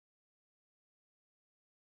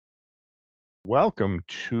welcome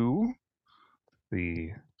to the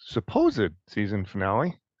supposed season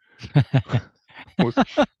finale. We'll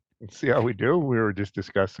let's see how we do. We were just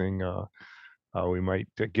discussing how we might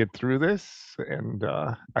get through this, and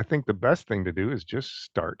I think the best thing to do is just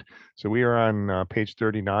start. So we are on page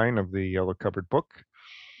 39 of the yellow covered book,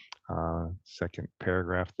 second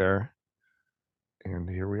paragraph there, and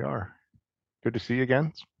here we are. Good to see you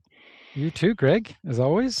again. You too, Greg, as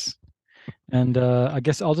always. And I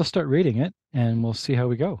guess I'll just start reading it and we'll see how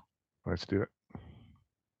we go. Let's do it.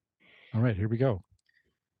 All right, here we go.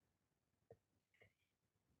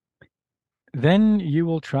 Then you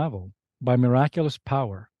will travel by miraculous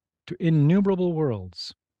power to innumerable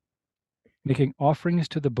worlds, making offerings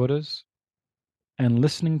to the Buddhas and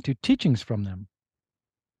listening to teachings from them.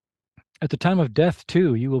 At the time of death,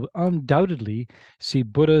 too, you will undoubtedly see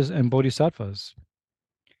Buddhas and Bodhisattvas.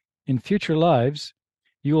 In future lives,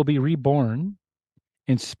 you will be reborn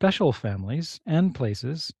in special families and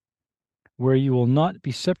places where you will not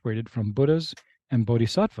be separated from Buddhas and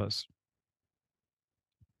Bodhisattvas.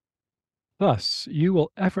 Thus, you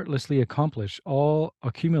will effortlessly accomplish all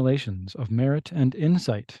accumulations of merit and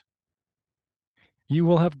insight. You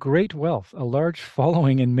will have great wealth, a large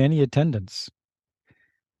following, and many attendants.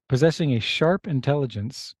 Possessing a sharp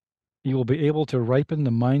intelligence, you will be able to ripen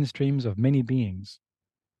the mind streams of many beings.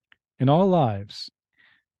 In all lives,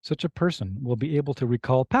 such a person will be able to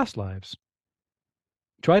recall past lives.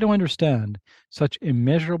 Try to understand such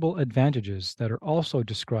immeasurable advantages that are also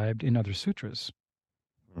described in other sutras.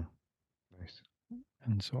 Nice.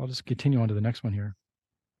 And so I'll just continue on to the next one here.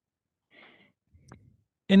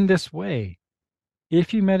 In this way,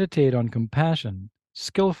 if you meditate on compassion,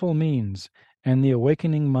 skillful means, and the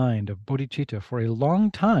awakening mind of bodhicitta for a long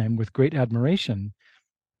time with great admiration,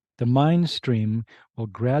 the mind stream will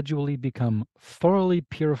gradually become thoroughly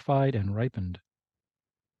purified and ripened.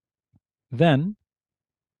 Then,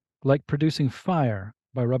 like producing fire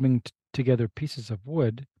by rubbing together pieces of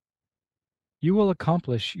wood, you will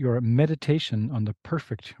accomplish your meditation on the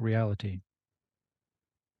perfect reality.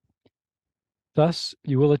 Thus,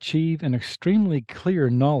 you will achieve an extremely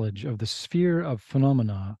clear knowledge of the sphere of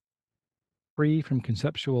phenomena, free from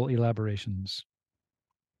conceptual elaborations.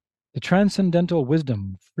 The transcendental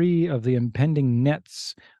wisdom, free of the impending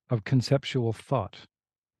nets of conceptual thought.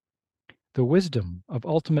 The wisdom of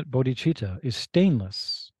ultimate bodhicitta is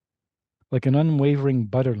stainless, like an unwavering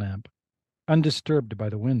butter lamp, undisturbed by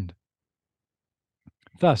the wind.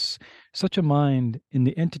 Thus, such a mind in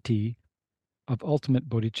the entity of ultimate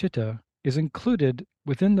bodhicitta is included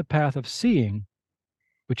within the path of seeing,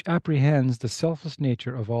 which apprehends the selfless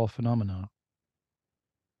nature of all phenomena.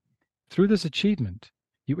 Through this achievement,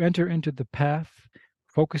 you enter into the path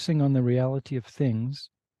focusing on the reality of things,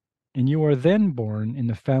 and you are then born in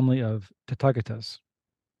the family of Tathagatas.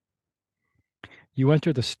 You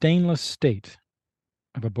enter the stainless state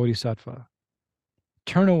of a bodhisattva.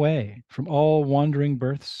 Turn away from all wandering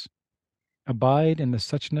births, abide in the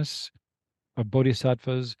suchness of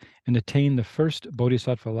bodhisattvas, and attain the first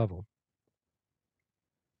bodhisattva level.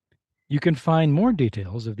 You can find more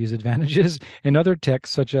details of these advantages in other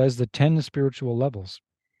texts, such as the 10 spiritual levels.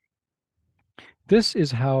 This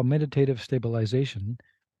is how meditative stabilization,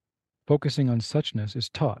 focusing on suchness, is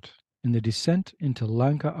taught in the Descent into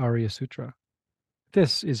Lanka Arya Sutra.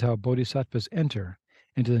 This is how bodhisattvas enter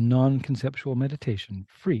into the non-conceptual meditation,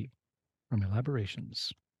 free from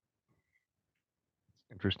elaborations.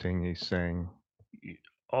 Interesting. He's saying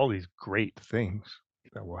all these great things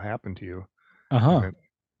that will happen to you, and Uh-huh.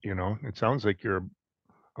 it, it sounds like you're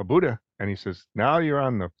a Buddha, and he says now you're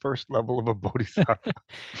on the first level of a bodhisattva.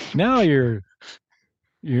 Now you're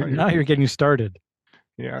Now you're, now you're getting started.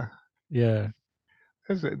 yeah. Yeah.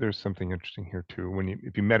 There's something interesting here too.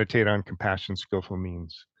 If you meditate on compassion, skillful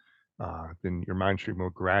means, then your mind stream will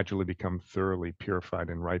gradually become thoroughly purified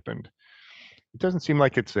and ripened. It doesn't seem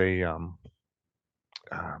like it's a I'm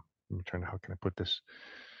trying to, how can I put this?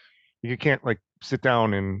 You can't like sit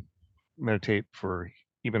down and meditate for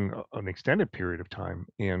even an extended period of time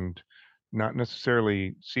and not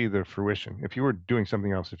necessarily see the fruition. If you were doing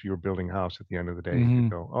something else, if you were building a house at the end of the day, you'd Mm-hmm.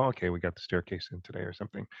 go, oh, okay, we got the staircase in today or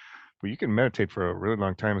something. But you can meditate for a really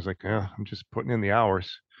long time. It's like, yeah, I'm just putting in the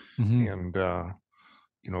hours. Mm-hmm. And,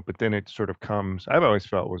 but then it sort of comes, I've always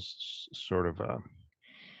felt was sort of,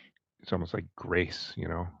 it's almost like grace,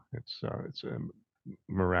 it's a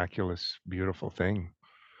miraculous, beautiful thing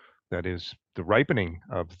that is the ripening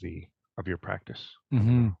of your practice. I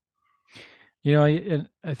don't Mm-hmm. know.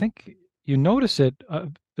 I think you notice it.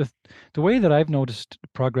 The way that I've noticed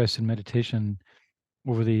progress in meditation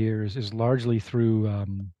over the years is largely through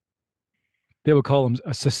they would call them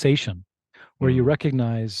a cessation, where you Mm,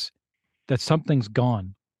 recognize that something's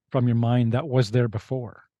gone from your mind that was there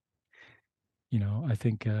before. I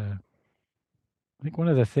think one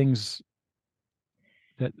of the things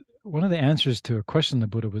that one of the answers to a question the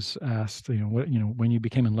Buddha was asked, when you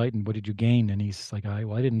became enlightened, what did you gain? And he's like, I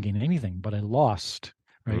didn't gain anything, but I lost,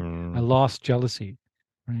 right? I Mm, lost jealousy,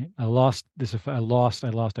 right? I lost this. I lost. I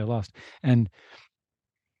lost. I lost. And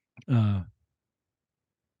uh,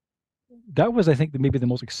 that was, I think, maybe the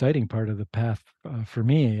most exciting part of the path for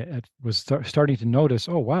me. It was starting to notice,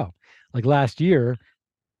 oh wow, like last year,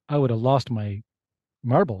 I would have lost my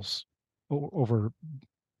marbles over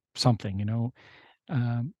something.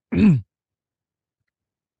 Um,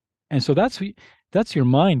 and so that's your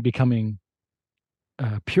mind becoming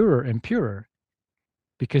purer and purer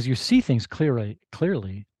because you see things clearly.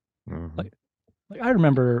 mhm. Like I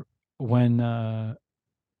remember when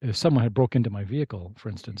if someone had broke into my vehicle, for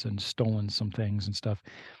instance, and stolen some things and stuff,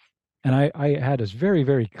 and I had this very,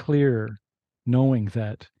 very clear knowing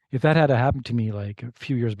that if that had happened to me like a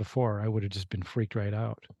few years before, I would have just been freaked right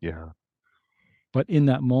out. Yeah, But in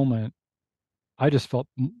that moment, I just felt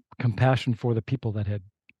compassion for the people that had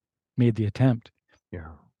made the attempt,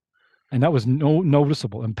 yeah, and that was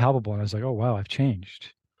noticeable and palpable. And I was like, oh wow, I've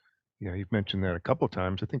changed. yeah. You've mentioned that a couple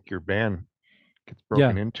times. I think your van gets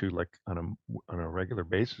broken Yeah, into like on a regular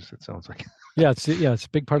basis. It sounds like it's a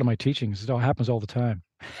big part of my teachings. It all happens all the time.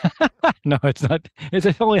 No, it's not. It's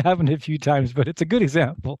only happened a few times, but it's a good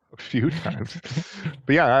example. a few times.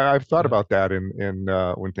 But yeah, I've thought Yeah. about that in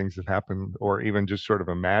when things have happened, or even just sort of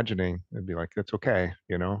imagining and be like, that's okay.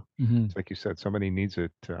 Hmm. It's like you said, somebody needs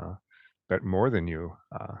it that more than you.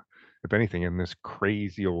 If anything, in this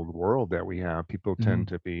crazy old world that we have, people Hmm. tend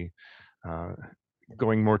to be uh,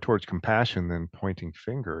 going more towards compassion than pointing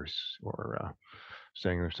fingers or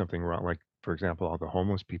saying there's something wrong. Like, for example, all the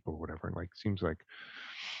homeless people, whatever. Like, seems like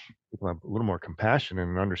people have a little more compassion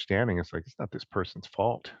and an understanding. It's like it's not this person's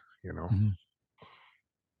fault, you know. Hmm.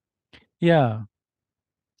 Yeah,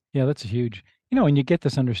 yeah, that's huge. And you get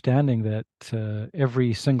this understanding that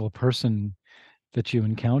every single person that you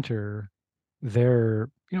encounter, they're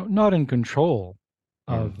not in control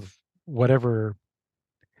Hmm. of whatever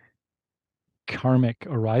karmic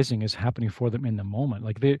arising is happening for them in the moment.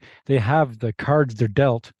 Like they have the cards they're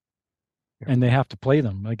dealt, Yeah, and they have to play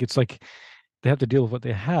them. Like it's like they have to deal with what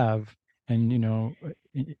they have, and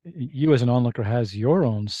you as an onlooker has your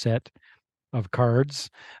own set of cards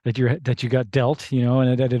that you got dealt,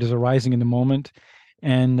 and that it is arising in the moment.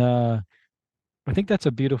 And I think that's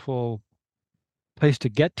a beautiful place to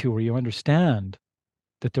get to where you understand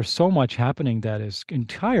that there's so much happening that is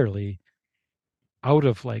entirely out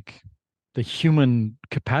of like the human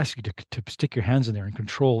capacity to stick your hands in there and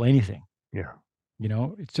control anything. yeah,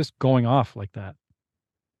 It's just going off like that.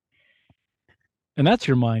 And that's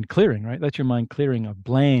your mind clearing, right? That's your mind clearing of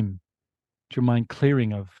blame. It's your mind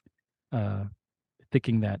clearing of uh,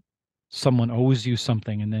 thinking that someone owes you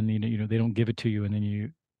something, and then they don't give it to you, and then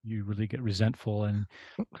you really get resentful and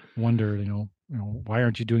wonder, why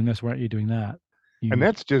aren't you doing this? Why aren't you doing that? and You,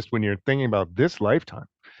 that's just when you're thinking about this lifetime.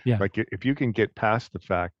 yeah. Like if you can get past the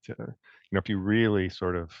fact, if you really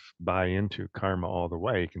sort of buy into karma all the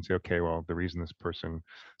way, you can say, okay, well, the reason this person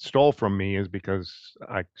stole from me is because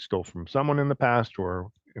I stole from someone in the past, or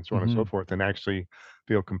and so on and so Hmm. forth, and actually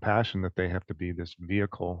feel compassion that they have to be this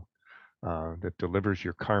vehicle that delivers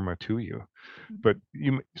your karma to you. But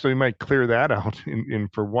you might clear that out in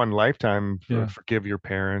for one lifetime, Yeah. forgive your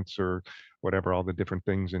parents or whatever, all the different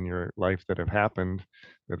things in your life that have happened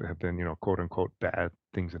that have been, quote unquote bad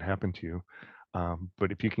things that happened to you.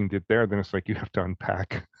 But if you can get there, then it's like you have to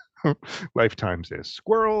unpack lifetimes as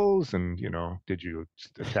squirrels, and did you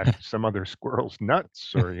attack some other squirrel's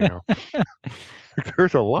nuts, or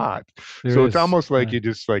there's a lot. There So it's is. almost like Yeah. you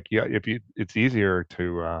just like, yeah, if you it's easier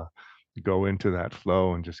to go into that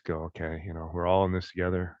flow and just go, okay, we're all in this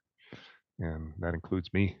together, and that includes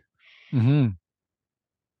me. Hmm.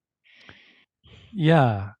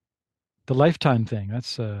 Yeah. The lifetime thing.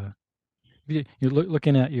 That's you're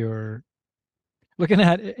looking at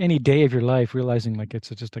any day of your life, realizing like it's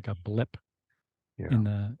just like a blip Yeah,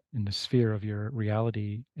 in the sphere of your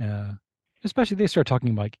reality. Especially they start talking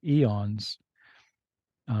about like eons,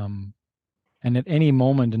 um, and at any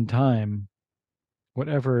moment in time,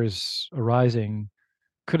 whatever is arising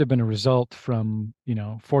could have been a result from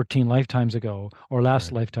 14 lifetimes ago or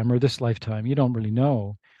last right. lifetime or this lifetime. You don't really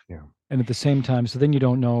know, Yeah, and at the same time, so then you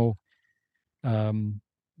don't know um,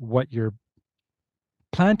 what you're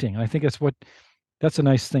planting. And I think that's a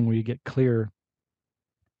nice thing where you get clear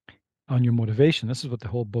on your motivation. This is what the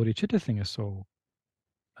whole bodhicitta thing is so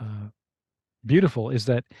uh, beautiful, is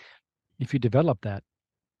that if you develop that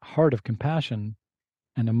heart of compassion,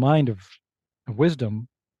 and a mind of wisdom,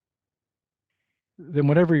 then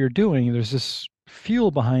whatever you're doing, there's this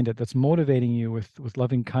fuel behind it that's motivating you with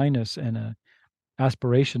loving kindness and a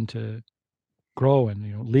aspiration to grow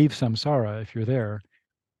and leave samsara if you're there.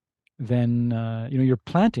 Then you're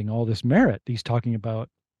planting all this merit he's talking about,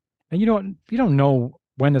 and you don't know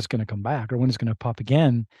when it's going to come back or when it's going to pop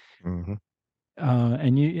again. Hmm.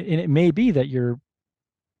 And it may be that you're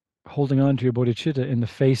holding on to your bodhicitta in the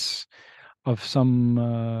face of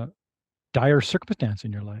some dire circumstance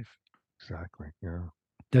in your life Exactly. Yeah.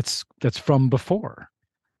 that's from before.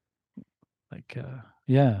 Like,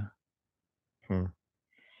 yeah, Hmm.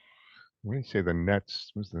 What do you say? The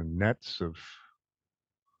nets was the nets of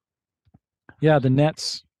yeah, the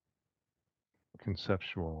nets.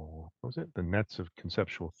 conceptual. What was it? The nets of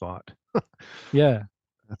conceptual thought. Yeah,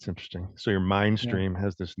 That's interesting. So your mind yeah. stream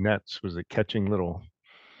has this nets. Was it catching little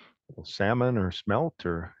salmon or smelt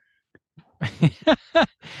or was it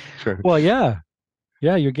trying to, Well, yeah,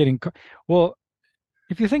 yeah. Well,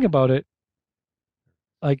 if you think about it,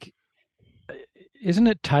 like, isn't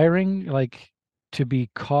it tiring, like, to be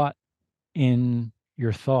caught in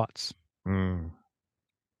your thoughts? mm,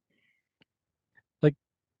 Like,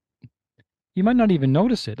 you might not even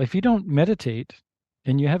notice it. Like, if you don't meditate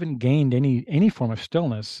and you haven't gained any form of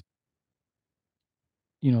stillness,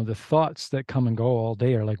 the thoughts that come and go all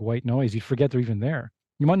day are like white noise. You forget they're even there.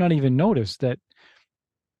 You might not even notice that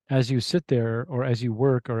as you sit there or as you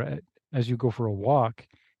work or as you go for a walk,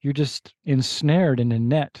 you're just ensnared in a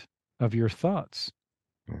net of your thoughts,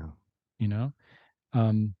 yeah, you know?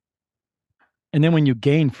 Um, and then when you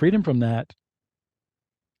gain freedom from that,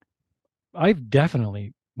 I've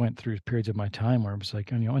definitely went through periods of my time where I was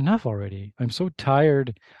like, enough already. I'm so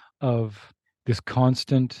tired of this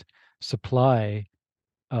constant supply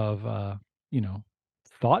of, you know,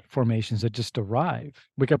 thought formations that just arrive.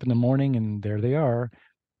 Wake up in the morning and there they are.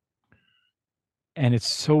 And it's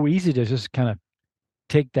so easy to just kind of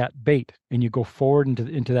take that bait and you go forward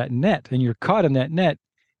into that net and you're caught in that net.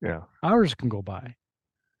 yeah. Hours can go by,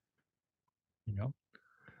 you know.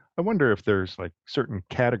 I wonder if there's like certain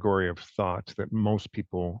category of thoughts that most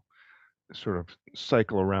people sort of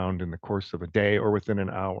cycle around in the course of a day or within an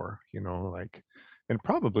hour, like, and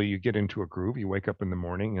probably you get into a groove. You wake up in the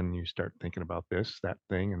morning and you start thinking about this, that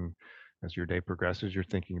thing, and as your day progresses, you're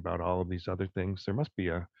thinking about all of these other things. There must be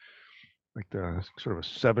a like the sort of a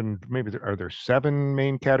seven, maybe are there seven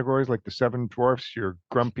main categories, like the seven dwarfs? You're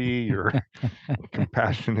grumpy, you're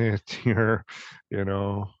compassionate, you're, you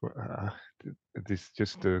know, uh, this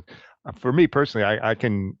just for me personally, I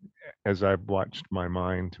can, as I've watched my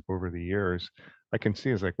mind over the years, I can see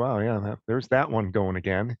it's like, wow, yeah, there's that one going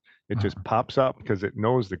again. It just pops up because it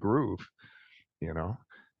knows the groove, you know.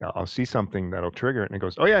 I'll see something that'll trigger it and it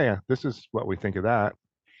goes, oh yeah, yeah, this is what we think of that,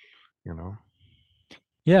 you know.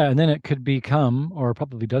 Yeah, and then it could become, or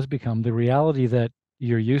probably does become, the reality that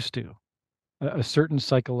you're used to, a certain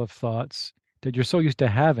cycle of thoughts that you're so used to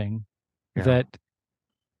having Yeah, that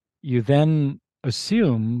you then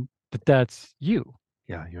assume that that's you.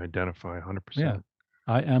 yeah, you identify Yeah, 100%.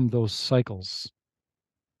 I am those cycles.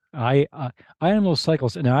 I am those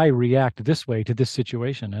cycles, and I react this way to this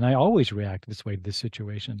situation, and I always react this way to this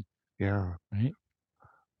situation, Yeah. right?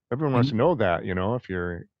 Everyone wants to And know that, if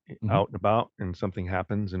you're mhm, out and about and something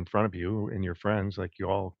happens in front of you and your friends, like you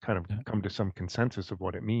all kind of yeah, come to some consensus of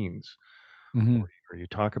what it means, mhm, or you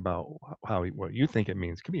talk about what you think it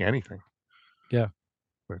means. It could be anything, yeah,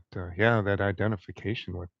 but yeah, that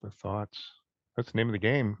identification with the thoughts. That's the name of the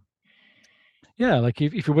game. yeah. Like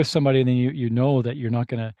if you're with somebody, and then you know that you're not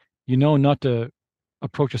gonna, not to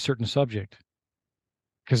approach a certain subject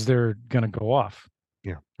because they're gonna go off,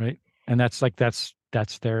 Yeah, right? And that's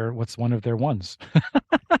their what's one of their ones.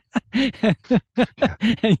 yeah,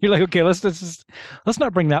 And you're like, okay, let's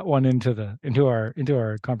not bring that one into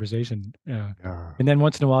our conversation. Yeah. yeah, And then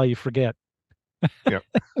once in a while you forget. yeah.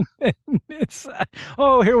 It's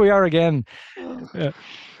oh, here we are again. Yeah,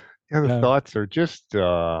 Yeah, the yeah, thoughts are just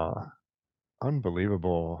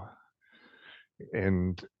unbelievable,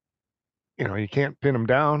 and you can't pin them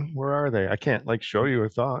down. Where are they? I can't like show you a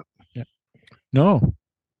thought. yeah. No,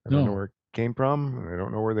 I don't know no. where it came from, and I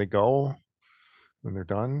don't know where they go when they're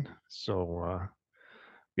done. So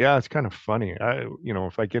yeah, it's kind of funny.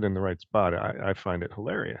 If I get in the right spot, I find it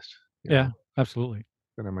hilarious, Yeah, absolutely.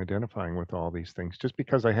 that I'm identifying with all these things just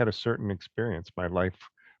because I had a certain experience. My life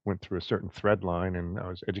went through a certain thread line and I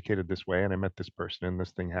was educated this way and I met this person and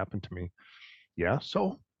this thing happened to me. Yeah,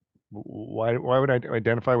 so why would I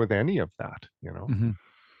identify with any of that, Hmm.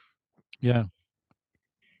 Yeah,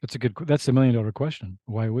 that's a million-dollar question.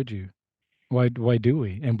 Why would you? Why do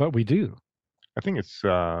we? And but we do. I think it's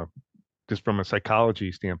just from a psychology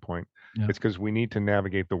standpoint. Yeah. It's because we need to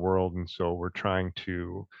navigate the world, and so we're trying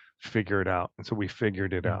to figure it out. And so we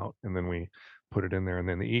figured it Mm. out, and then we put it in there, and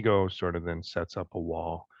then the ego sort of then sets up a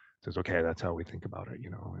wall. Says, okay, that's how we think about it,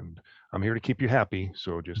 and I'm here to keep you happy.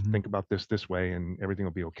 So just Mhm. think about this way, and everything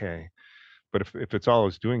will be okay. But if it's all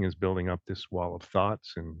it's doing is building up this wall of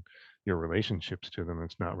thoughts and your relationships to them,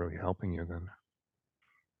 it's not really helping you then.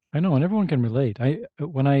 I know, and everyone can relate.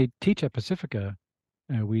 When I teach at Pacifica,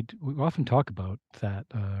 we often talk about that,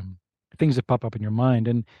 things that pop up in your mind,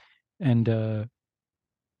 and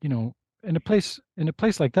you know, in a place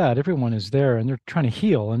like that, everyone is there and they're trying to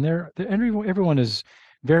heal, and everyone is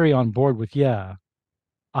very on board with, yeah,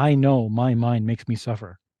 I know my mind makes me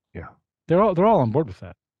suffer. Yeah. They're all on board with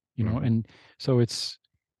that, Hmm. and so it's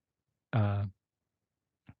uh,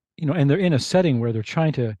 and they're in a setting where they're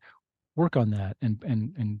trying to work on that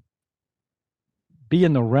and be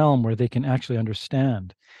in the realm where they can actually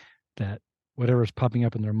understand that whatever is popping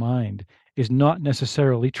up in their mind is not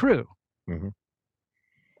necessarily true. Hmm.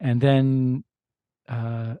 And then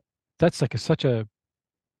uh, that's like such a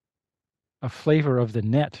flavor of the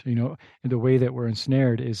net, in the way that we're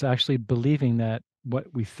ensnared is actually believing that what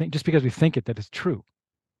we think, just because we think it, that it's true.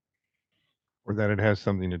 Or that it has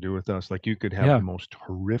something to do with us. Like you could have the Yeah. most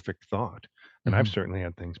horrific thought. And I've Hmm. certainly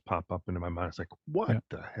had things pop up into my mind. It's like, what Yeah.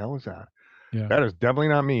 the hell is that? Yeah. That is definitely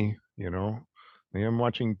not me. Maybe I'm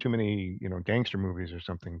watching too many, gangster movies or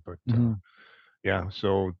something. But Hmm. yeah,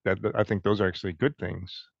 so I think those are actually good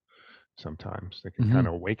things sometimes. They can Hmm. kind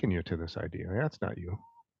of awaken you to this idea. Yeah, that's not you.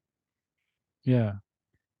 Yeah.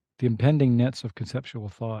 The impending nets of conceptual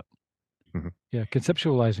thought. Mhm. Yeah.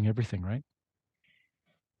 Conceptualizing everything, right?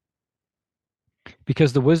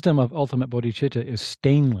 Because the wisdom of ultimate bodhicitta is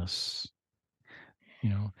stainless.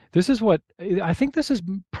 This is what I think. This is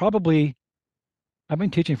probably, I've been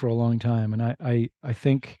teaching for a long time, and I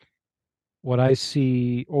think what I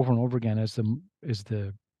see over and over again as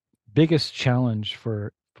the biggest challenge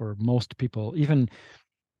for most people, even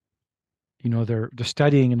they're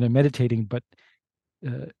studying and they're meditating, but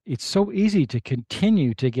it's so easy to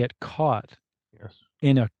continue to get caught Yes.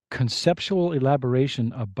 in a conceptual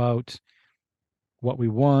elaboration about what we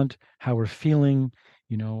want, how we're feeling,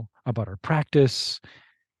 about our practice,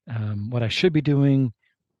 what I should be doing.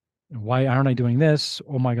 Why aren't I doing this?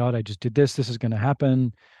 Oh my God, I just did this. This is going to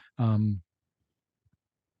happen. Um,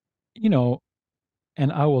 you know,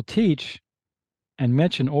 and I will teach and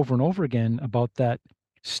mention over and over again about that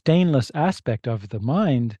stainless aspect of the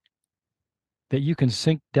mind that you can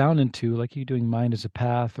sink down into, like you're doing mind as a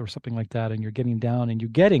path or something like that, and you're getting down and you're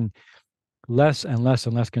getting less and less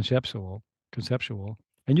and less conceptual,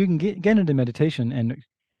 and you can get into meditation and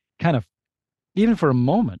kind of, even for a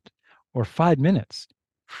moment or 5 minutes,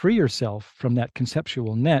 free yourself from that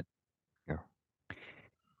conceptual net, Yeah.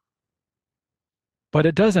 but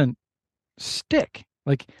it doesn't stick.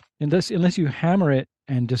 Like, unless you hammer it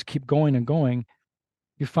and just keep going and going,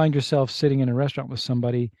 you find yourself sitting in a restaurant with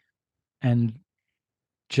somebody and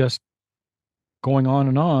just going on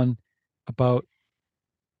and on about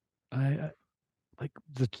like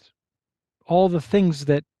all the things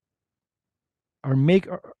that make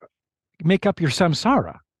up your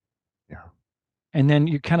samsara, Yeah. and then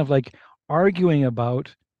you're kind of like arguing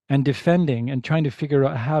about and defending and trying to figure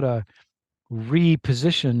out how to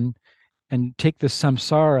reposition and take the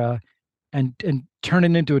samsara and turn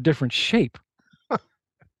it into a different shape.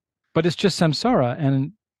 But it's just samsara,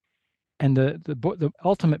 and the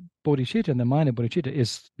ultimate bodhicitta and the mind of bodhicitta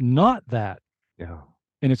is not that, Yeah.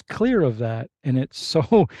 and it's clear of that, and it's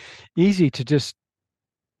so easy to just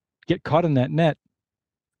get caught in that net,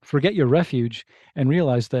 forget your refuge, and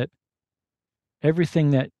realize that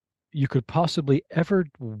everything that you could possibly ever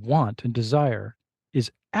want and desire is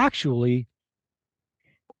actually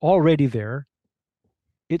already there.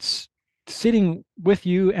 It's sitting with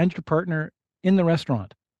you and your partner in the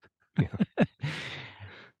restaurant. Yeah.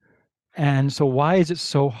 And so why is it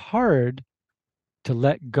so hard to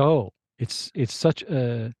let go? It's like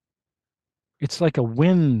a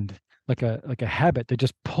wind, like a habit that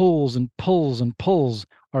just pulls and pulls and pulls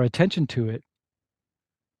our attention to it.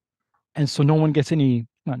 And so no one gets any,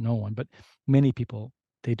 not no one, but many people,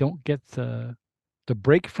 they don't get the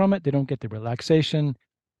break from it, they don't get the relaxation,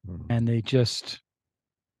 Mhm. and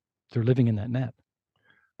they're living in that net.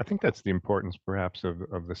 I think that's the importance, perhaps, of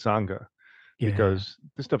the sangha, Yeah. because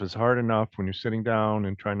this stuff is hard enough when you're sitting down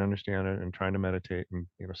and trying to understand it and trying to meditate and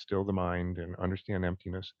still the mind and understand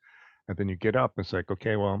emptiness. And then you get up and it's like,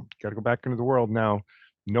 okay, well, got to go back into the world now.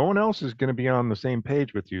 No one else is going to be on the same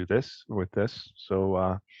page with you with this.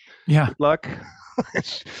 So Yeah. good luck.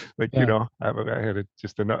 It's like Yeah. I had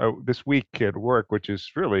just this week at work, which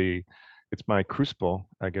is really it's my crucible,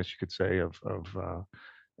 I guess you could say, of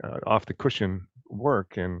off the cushion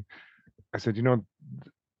work. And I said,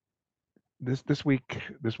 this week,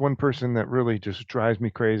 this one person that really just drives me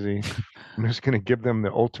crazy. I'm just going to give them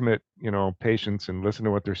the ultimate, patience and listen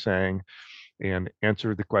to what they're saying and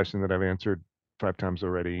answer the question that I've answered 5 times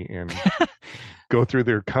already and go through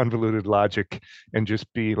their convoluted logic and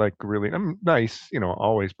just be like really, I'm nice,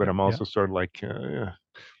 always, but Yeah, I'm yeah, also sort of like,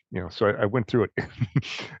 so I went through it.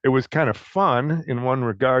 It was kind of fun in one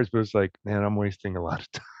regards, but it's like, man, I'm wasting a lot of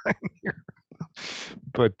time here.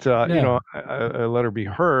 But, yeah. I let her be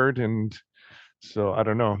heard. And so I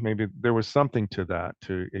don't know, maybe there was something to that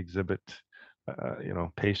to exhibit,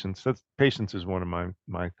 patience. Patience is one of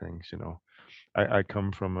my things. I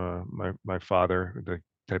come from my father, the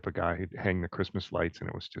type of guy who'd hang the Christmas lights, and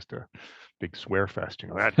it was just a big swear fest.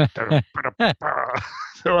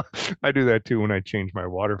 So I do that too when I change my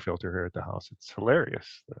water filter here at the house. It's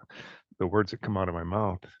hilarious, the words that come out of my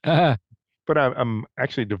mouth. Ah, But I'm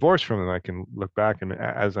actually divorced from them. I can look back, and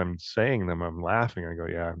as I'm saying them, I'm laughing. I go,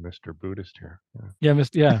 "Yeah, I'm Mr. Buddhist here." Yeah. yeah,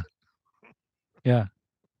 yeah, yeah.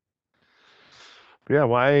 But yeah,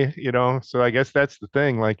 why? So I guess that's the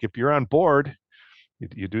thing. Like, if you're on board,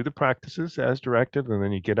 you do the practices as directed, and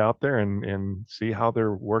then you get out there and see how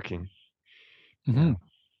they're working. Hmm. Yeah.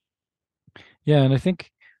 Yeah, and I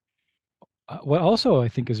think what also I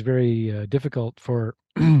think is very difficult for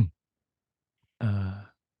uh,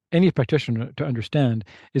 any practitioner to understand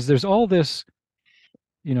is there's all this,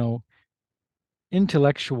 you know,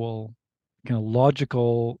 intellectual, kind of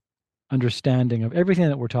logical understanding of everything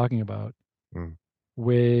that we're talking about, Mm,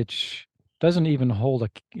 which doesn't even hold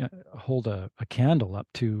a candle up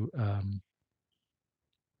to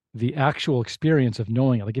the actual experience of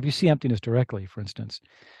knowing it. Like if you see emptiness directly, for instance,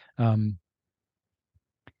 um,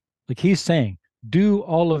 like he's saying, do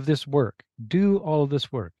all of this work,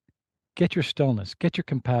 get your stillness, get your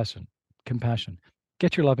compassion,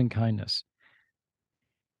 get your loving kindness,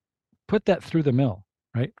 put that through the mill,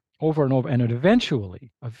 right? Over and over. And it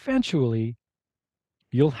eventually,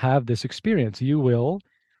 you'll have this experience. You will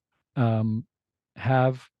um,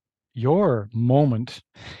 have your moment,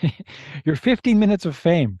 your 15 minutes of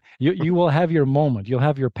fame. You will have your moment. You'll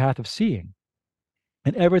have your path of seeing.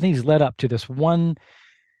 And everything's led up to this one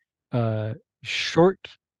uh, short,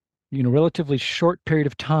 relatively short period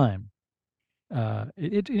of time.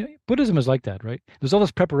 Buddhism is like that, right? There's all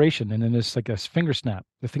this preparation, and then there's like a finger snap,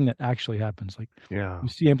 the thing that actually happens. Like yeah. you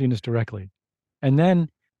see emptiness directly, and then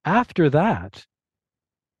after that,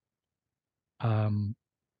 um,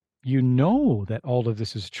 you know that all of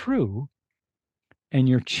this is true, and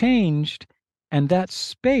you're changed, and that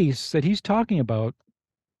space that he's talking about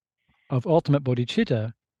of ultimate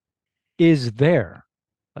bodhicitta is there.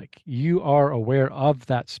 Like you are aware of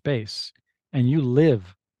that space, and you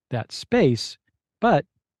live that space, but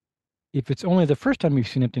if it's only the first time you've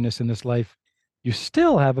seen emptiness in this life, you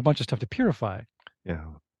still have a bunch of stuff to purify. Yeah.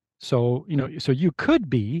 So, so you could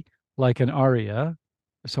be like an Arya,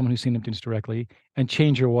 someone who's seen emptiness directly, and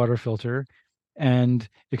change your water filter and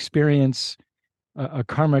experience a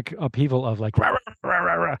karmic upheaval of like, rah, rah, rah,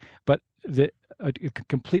 rah, rah. But a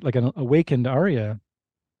complete, like an awakened Arya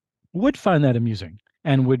would find that amusing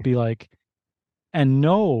and would be like, and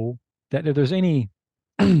know that if there's any,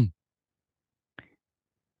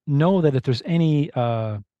 know that if there's any,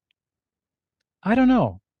 I don't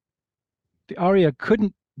know, the Arya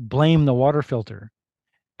couldn't blame the water filter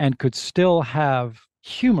and could still have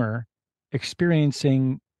humor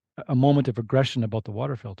experiencing a moment of aggression about the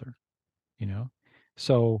water filter, you know?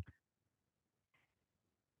 So,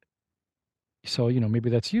 maybe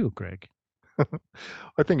that's you, Greg.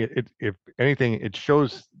 I think if anything, it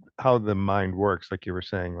shows how the mind works, like you were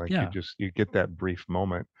saying. Like Yeah. you get that brief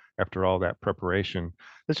moment after all that preparation.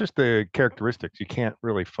 It's just the characteristics. You can't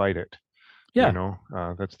really fight it. Yeah.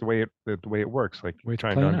 That's the way it works. Like Way it's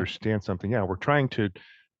trying to playing out. understand something. Yeah, we're trying to.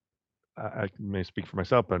 I may speak for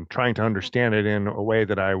myself, but I'm trying to understand it in a way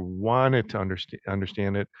that I wanted to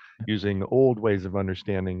understand it using old ways of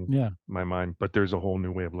understanding Yeah. my mind. But there's a whole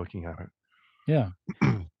new way of looking at Yeah.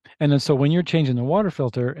 it. And then so when you're changing the water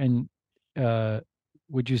filter, and uh,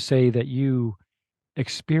 would you say that you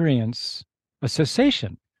experience a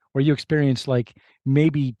cessation, or you experience like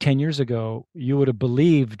maybe 10 years ago, you would have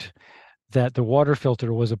believed that the water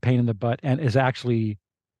filter was a pain in the butt and is actually,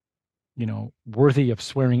 worthy of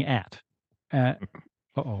swearing at.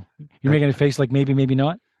 Uh-oh. You're making a face like maybe, maybe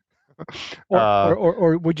not? uh,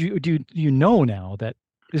 Or would you do you know now that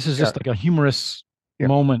this is yeah, just like a humorous yeah,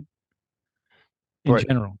 moment in but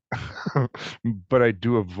general? but I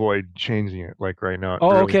do avoid changing it. Like right now,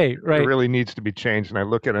 Oh, it okay, right. really needs to be changed. And I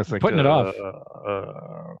look at it, it's like, Putting it off.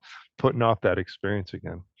 putting off that experience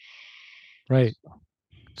again. Right.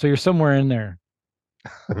 So you're somewhere in there.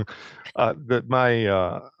 That my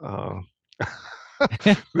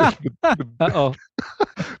the, the, Uh-oh.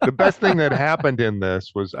 the best thing that happened in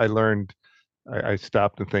this was I learned. I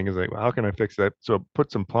stopped and think, is like, well, how can I fix that? So I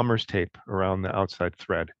put some plumber's tape around the outside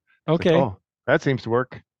thread. It's like, Okay. oh, that seems to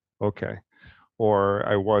work. Okay. Or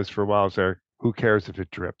I was for a while. I was there. Who cares if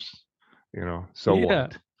it drips? So Yeah.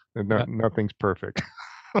 what? Yeah. Nothing's perfect.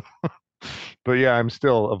 But yeah, I'm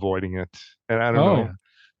still avoiding it. And I don't Oh know. yeah.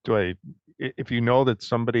 Do I, if you know that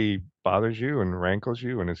somebody bothers you and rankles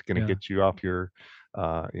you and is going to Yeah. get you off your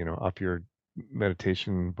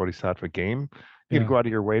meditation bodhisattva game, you got to Yeah. go out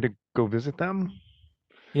of your way to go visit them.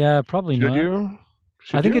 Yeah, probably Should not. you? I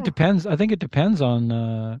Should think it you? depends. I think it depends on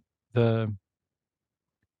the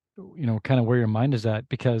kind of where your mind is at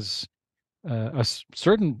because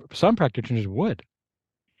certain some practitioners would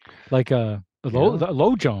like Yeah. a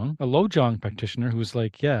Lojong practitioner who's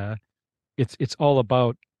like, yeah, it's all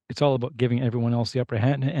about giving everyone else the upper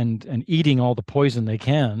hand and eating all the poison they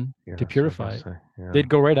can Yeah. to So I was gonna purify it. say, yeah. They'd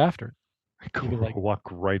go right after. I They'd be like, walk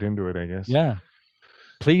right into it, I guess. yeah,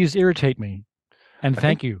 please irritate me and I think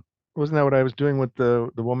thank you. wasn't that what I was doing with the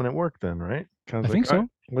woman at work then, right? I I was like, think all right,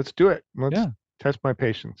 so. let's do it. Let's Yeah, test my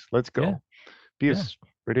patience. Let's yeah, go. Be yeah. as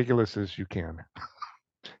ridiculous as you can.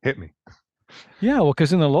 Hit me. Yeah, well,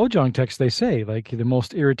 because in the Lojong text they say like the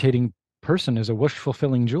most irritating person is a wish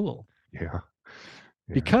fulfilling jewel. Yeah.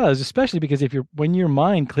 Yeah. Because especially because if you're when your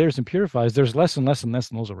mind clears and purifies, there's less and less and less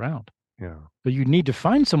of those around. Yeah. But you need to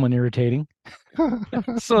find someone irritating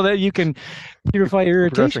so that you can purify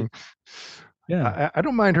irritation. Progressing. Yeah. I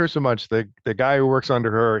don't mind her so much. The guy who works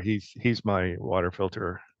under her, he's my water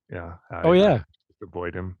filter. Yeah. Oh I yeah. just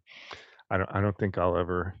avoid him. I don't think I'll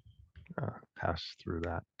ever pass through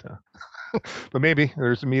that. But maybe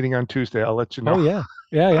there's a meeting on Tuesday. I'll let you know. Oh yeah.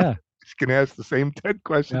 Yeah, yeah. He's gonna ask the same 10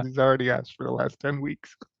 questions Yeah. he's already asked for the last 10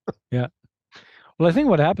 weeks. Yeah. Well, I think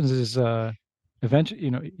what happens is eventually,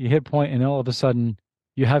 you hit a point and all of a sudden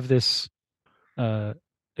you have this uh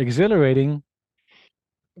exhilarating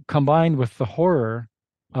combined with the horror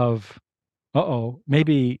of uh-oh,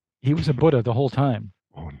 maybe he was a Buddha the whole time,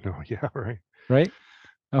 Oh no, yeah, right. right?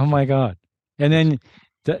 Oh Yeah, my God. And that's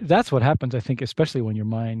then that's what happens, I think, especially when your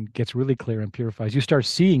mind gets really clear and purifies. You start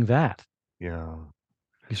seeing that. yeah,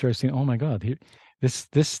 You start seeing, oh my God,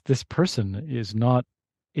 this person is not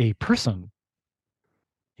a person,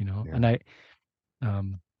 yeah. And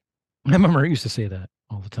um I remember I used to say that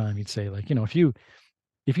all the time. He'd say, like,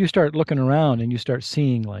 if you start looking around and you start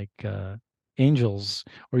seeing like angels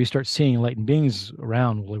or you start seeing enlightened beings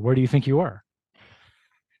around, well, where do you think you are?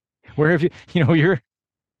 Where have you, you're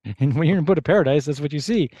and when you're in Buddha paradise, that's what you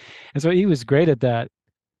see. And so he was great at that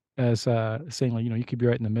as saying, like, you could be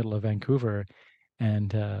right in the middle of Vancouver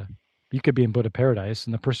and you could be in Buddha paradise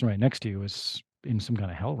and the person right next to you is in some kind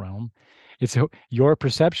of hell realm. It's your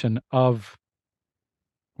perception of,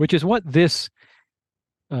 which is what this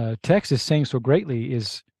text is saying so greatly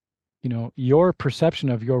is, your perception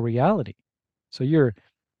of your reality. So you're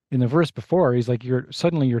in the verse before, he's like, you're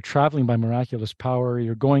traveling by miraculous power.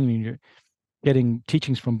 You're going and you're getting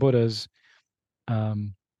teachings from Buddhas,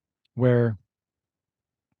 um, where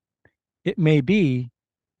it may be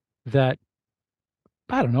that,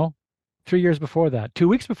 I don't know, 3 years before that, 2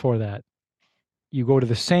 weeks before that, you go to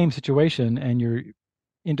the same situation and you're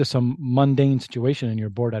into some mundane situation and you're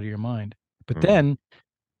bored out of your mind. But Mm, then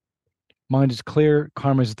mind is clear,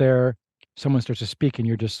 karma's there, someone starts to speak and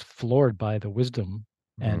you're just floored by the wisdom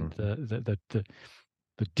and mm,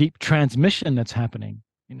 the deep transmission that's happening,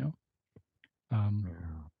 you know. Um,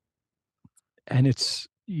 yeah. and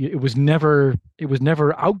it was never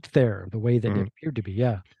out there the way that it Mm, appeared to be.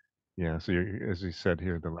 Yeah. yeah. So as you said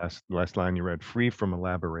here, the last line you read, free from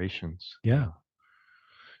elaborations. Yeah. Yeah.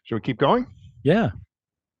 Should we keep going? I Yeah.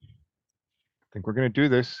 think we're gonna do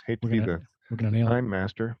this. Hate to We're be gonna the we're gonna nail it. time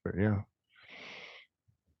master, but yeah.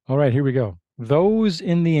 All right, here we go. Those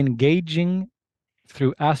in the engaging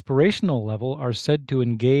through aspirational level are said to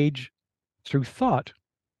engage through thought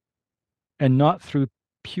and not through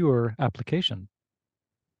pure application.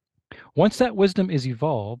 Once that wisdom is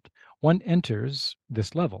evolved, one enters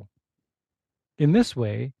this level. In this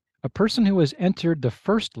way, a person who has entered the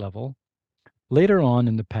first level later on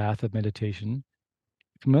in the path of meditation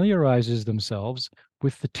familiarizes themselves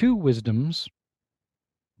with the two wisdoms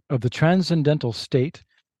of the transcendental state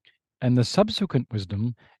and the subsequent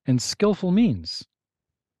wisdom and skillful means.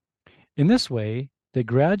 In this way, they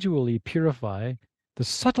gradually purify the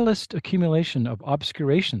subtlest accumulation of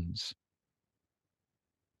obscurations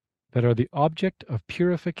that are the object of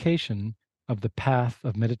purification of the path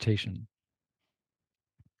of meditation.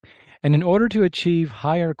 And in order to achieve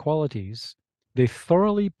higher qualities, they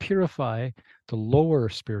thoroughly purify the lower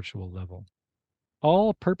spiritual level.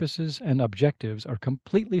 All purposes and objectives are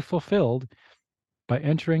completely fulfilled by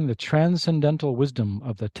entering the transcendental wisdom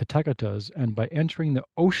of the Tathagatas and by entering the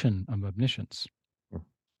ocean of omniscience.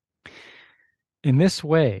 In this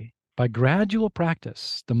way, by gradual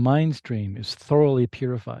practice, the mind stream is thoroughly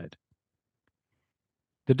purified.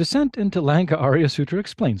 The descent into Lanka Arya Sutra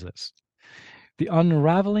explains this. The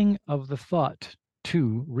unraveling of the thought,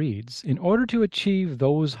 too, reads, in order to achieve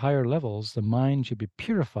those higher levels, the mind should be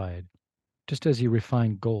purified, just as you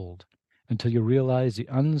refine gold, until you realize the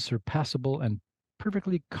unsurpassable and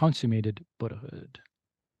perfectly consummated Buddhahood.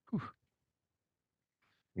 Whew.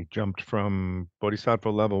 We jumped from Bodhisattva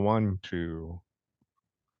level 1 to Work.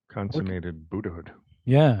 consummated Buddhahood.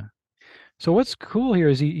 Yeah. So what's cool here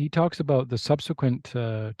is he talks about the subsequent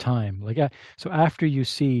time. Like, so after you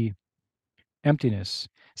see emptiness,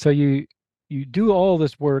 so you do all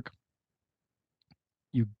this work,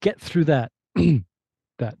 you get through that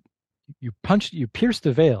that you pierce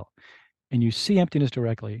the veil, and you see emptiness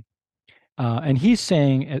directly. And he's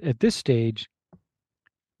saying at this stage,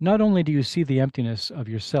 not only do you see the emptiness of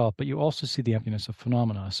yourself, but you also see the emptiness of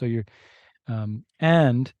phenomena. So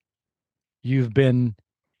and you've been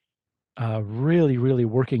really, really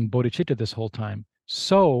working bodhicitta this whole time.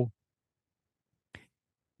 So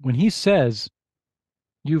when he says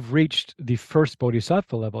you've reached the first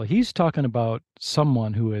bodhisattva level, he's talking about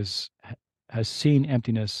someone who has seen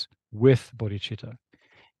emptiness with bodhicitta.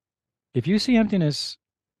 If you see emptiness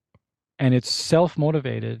and it's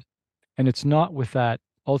self-motivated and it's not with that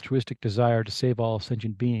altruistic desire to save all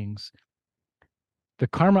sentient beings, the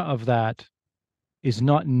karma of that is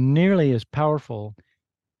not nearly as powerful.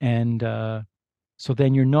 And so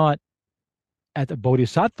then you're not at the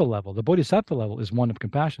bodhisattva level. The bodhisattva level is one of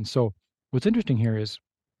compassion. So what's interesting here is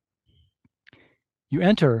you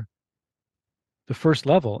enter the first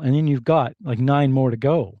level and then you've got like 9 more to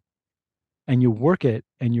go, and you work it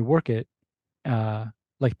and you work it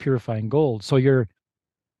like purifying gold. So you're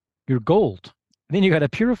gold. And then you got to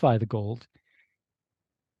purify the gold.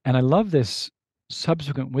 And I love this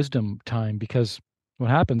subsequent wisdom time, because what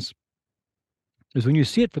happens is when you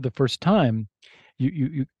see it for the first time,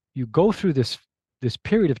 you go through this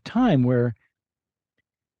period of time where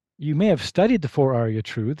you may have studied the 4 Arya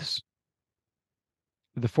truths,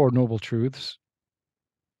 the 4 noble truths,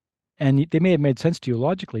 and they may have made sense to you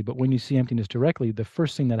logically, but when you see emptiness directly, the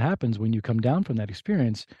first thing that happens when you come down from that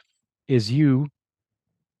experience is you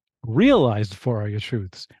realize the 4 Arya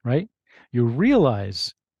truths, right? You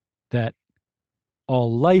realize that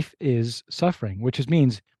all life is suffering, which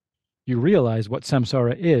means you realize what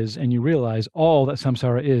samsara is, and you realize all that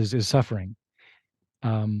samsara is suffering.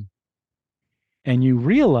 And you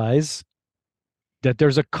realize that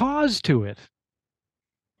there's a cause to it.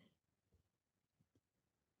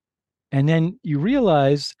 And then you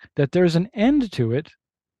realize that there's an end to it,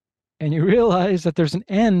 and you realize that there's an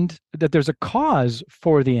end, that there's a cause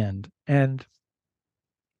for the end. And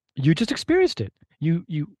you just experienced it.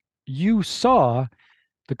 You saw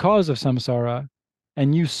the cause of samsara,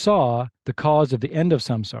 and you saw the cause of the end of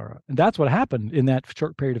samsara. And that's what happened in that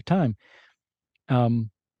short period of time. And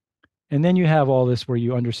then you have all this where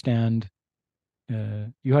you understand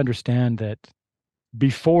that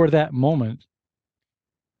before that moment,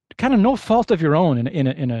 kind of no fault of your own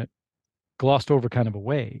in a glossed over kind of a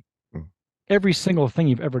way, Mm. every single thing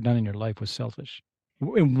you've ever done in your life was selfish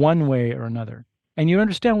in one way or another. And you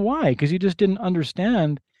understand why, because you just didn't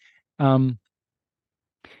understand. And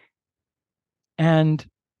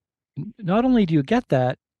not only do you get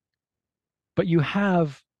that, but you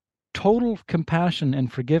have total compassion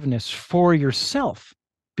and forgiveness for yourself,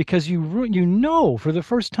 because you know for the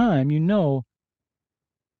first time,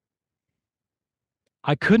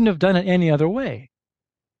 I couldn't have done it any other way,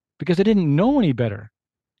 because I didn't know any better.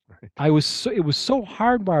 Right. It was so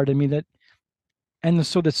hardwired in me that, and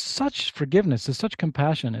so there's such forgiveness, there's such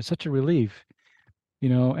compassion, it's such a relief,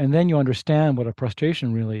 and then you understand what a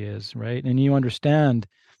frustration really is, right? And you understand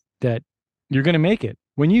that you're going to make it.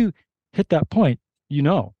 When you hit that point, I'm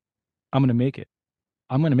going to make it.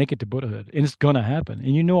 I'm going to make it to Buddhahood, and it's going to happen.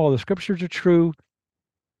 And all the scriptures are true.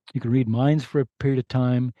 You can read minds for a period of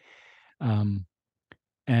time.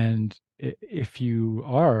 And if you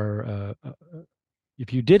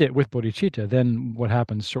did it with bodhicitta, then what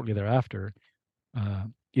happens shortly thereafter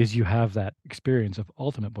is you have that experience of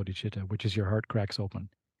ultimate bodhicitta, which is your heart cracks open,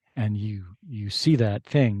 and you see that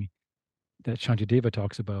thing that Shantideva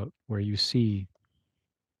talks about, where you see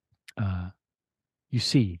an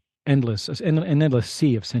endless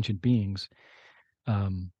sea of sentient beings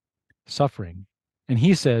suffering. And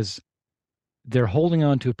he says they're holding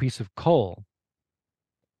on to a piece of coal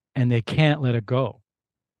and they can't let it go,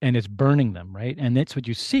 and it's burning them, right? And that's what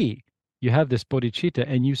you see. You have this bodhicitta,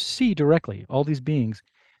 and you see directly all these beings,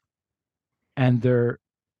 and they're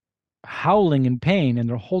howling in pain, and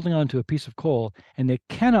they're holding on to a piece of coal, and they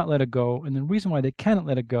cannot let it go. And the reason why they cannot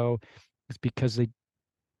let it go is because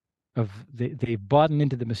they've bought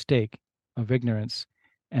into the mistake of ignorance.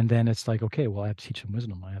 And then it's like, okay, well, I have to teach them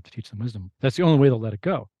wisdom. I have to teach them wisdom. That's the only way they'll let it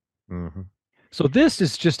go. Hmm. So this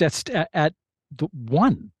is just at the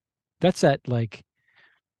one. That's at like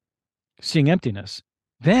seeing emptiness.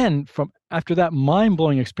 Then from after that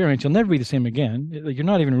mind-blowing experience, you'll never be the same again. You're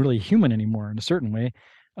not even really human anymore in a certain way.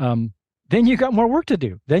 Um, then you got more work to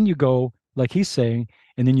do. Then you go, like he's saying,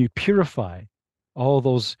 and then you purify all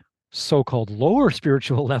those so-called lower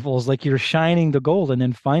spiritual levels, like you're shining the gold. And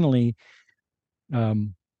then finally,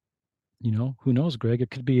 um, who knows, Greg?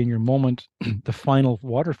 It could be in your moment, the final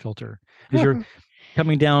water filter. As you're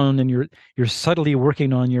coming down and you're subtly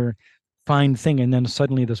working on your fine thing, and then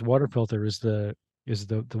suddenly this water filter is the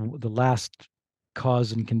last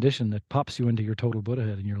cause and condition that pops you into your total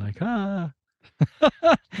Buddhahood, and you're like, ah.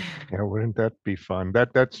 Yeah, wouldn't that be fun?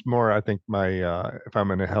 That's more, I think, my if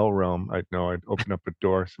I'm in a hell realm, I'd know I'd open up a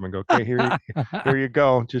door, someone go, okay, here you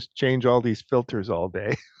go. Just change all these filters all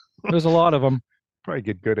day. There's a lot of them. Probably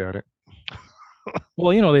get good at it.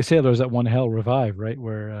 Well, they say there's that one hell revive, right,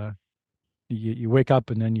 where you wake up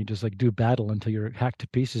and then you just like do battle until you're hacked to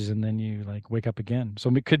pieces, and then you like wake up again. So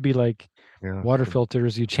it could be like Yeah. water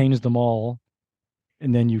filters. You change them all,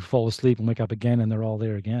 and then you fall asleep and wake up again, and they're all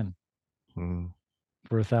there again Mm.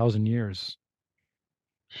 for 1,000 years.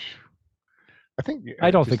 I think I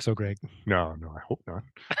don't think just so, Greg. no, no, I hope not.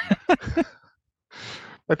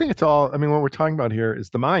 I think it's all, I mean, what we're talking about here is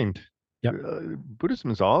the mind. Yep.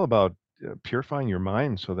 Buddhism is all about purifying your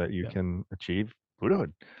mind so that you Yep. can achieve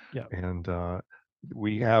Buddhahood. Yep. And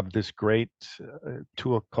we have this great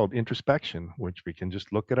tool called introspection, which we can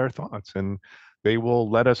just look at our thoughts and they will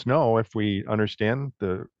let us know if we understand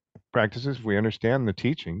the practices, if we understand the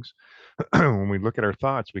teachings. When we look at our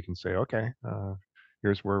thoughts, we can say, okay,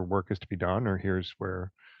 here's where work is to be done, or here's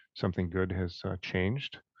where something good has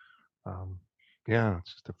changed. Um, yeah,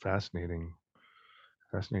 it's just a fascinating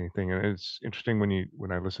thing, and it's interesting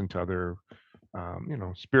when I listen to other,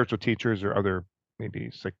 spiritual teachers or other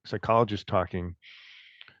maybe psychologists talking.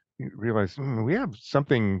 You realize we have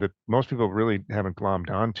something that most people really haven't glommed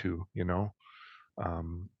onto.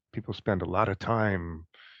 People spend a lot of time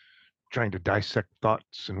trying to dissect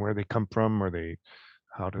thoughts and where they come from, or they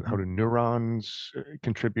how Mhm. do neurons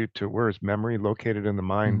contribute to where is memory located in the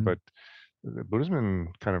mind. Mhm. But the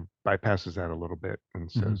Buddhism kind of bypasses that a little bit and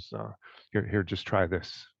Mhm. says, here, just try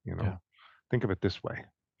this. Yeah. Think of it this way.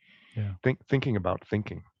 Yeah. Thinking about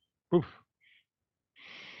thinking. Oof.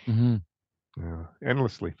 Mhm. Yeah,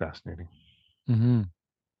 endlessly fascinating. Mhm.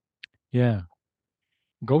 Yeah.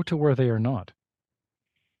 Go to where they are not,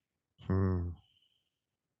 Hmm.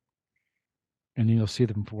 and you'll see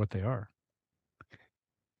them for what they are.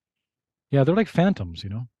 Yeah, they're like phantoms.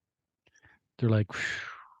 They're like,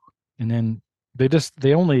 and then they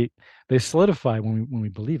solidify when we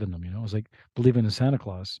believe in them. It's like believing in Santa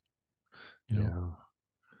Claus. You know.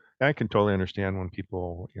 Yeah, I can totally understand when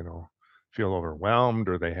people, feel overwhelmed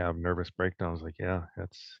or they have nervous breakdowns. Like, yeah,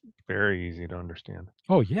 that's very easy to understand.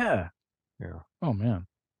 Oh yeah. Yeah, Oh man.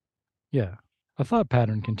 Yeah. A thought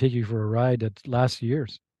pattern can take you for a ride that lasts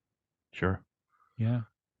years. sure. Yeah.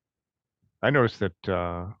 I noticed that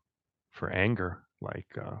for anger, like,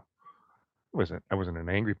 I wasn't an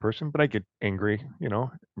angry person, but I get angry,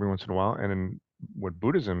 every once in a while. And then what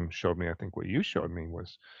Buddhism showed me, I think what you showed me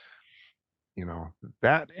was, you know,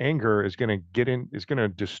 that anger is going to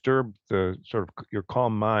disturb the sort of your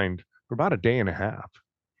calm mind for about a day and a half,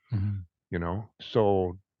 Hmm.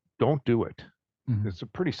 So don't do it. Hmm. It's a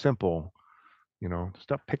pretty simple,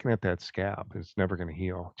 stop picking at that scab. It's never going to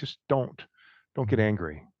heal. Just don't get Hmm.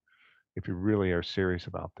 angry if you really are serious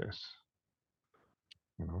about this,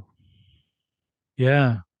 you know.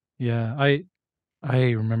 Yeah. Yeah. I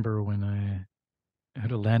remember when I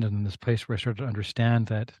had landed in this place where I started to understand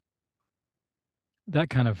that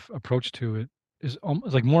kind of approach to it is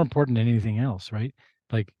almost like more important than anything else, right?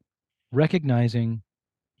 Like recognizing,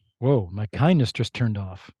 whoa, my kindness just turned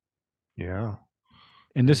off. Yeah,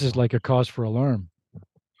 And there this you is go. like a cause for alarm,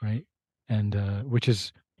 right? And which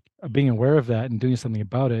is being aware of that and doing something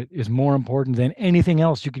about it is more important than anything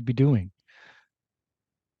else you could be doing.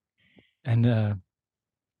 And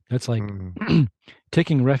that's like Mm,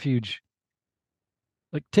 taking refuge.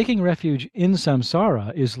 Like taking refuge in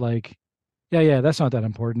samsara is like yeah, that's not that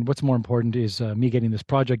important. What's more important is me getting this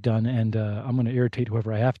project done, and I'm going to irritate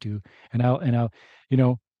whoever I have to, and I'll, you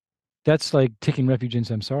know, that's like taking refuge in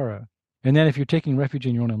samsara. And then if you're taking refuge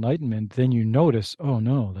in your own enlightenment, then you notice, oh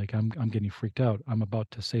no, like I'm getting freaked out. I'm about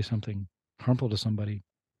to say something harmful to somebody.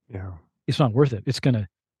 Yeah. It's not worth it. It's gonna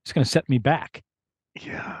set me back.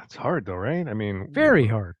 Yeah, it's hard though, right? I mean, Very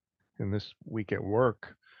hard. in this week at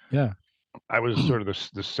work, Yeah. I was sort of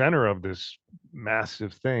the center of this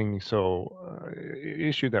massive thing. So,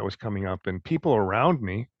 issue that was coming up, and people around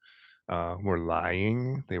me were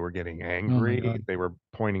lying. They were getting Oh my angry. God. They were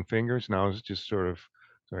pointing fingers. And I was just sort of,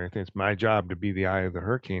 so I think it's my job to be the eye of the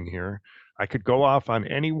hurricane here. I could go off on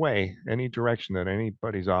any way, any direction that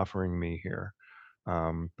anybody's offering me here,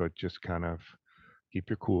 but just kind of keep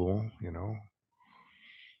your cool.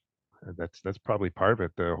 That's probably part of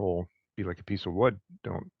it. The whole be like a piece of wood.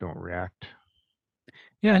 Don't react.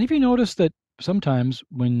 Yeah, and if you notice that sometimes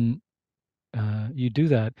when you do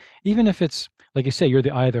that, even if it's like you say, you're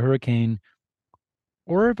the eye of the hurricane,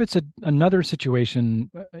 or if it's another situation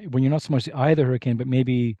when you're not so much the eye of the hurricane, but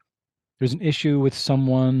maybe there's an issue with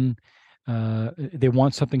someone, they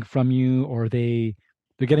want something from you, or they're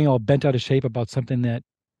getting all bent out of shape about something that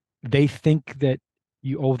they think that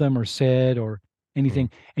you owe them or said or Mm, anything,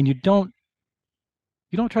 and you don't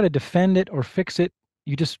try to defend it or fix it.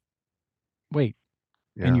 You just wait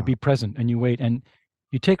and you yeah, be present and you wait and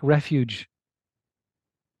you take refuge.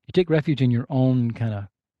 You take refuge in your own kind of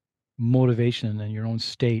motivation and your own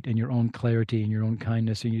state and your own clarity and your own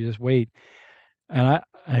kindness, and you just wait. And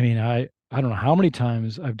I mean, I don't know how many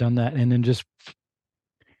times I've done that, and then just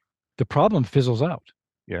the problem fizzles out.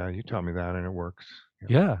 yeah. You tell me that, and it works.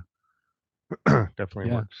 Yeah, Yeah, definitely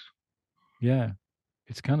yeah, works. yeah.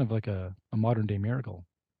 It's kind of like a modern day miracle.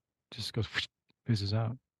 Just goes fizzes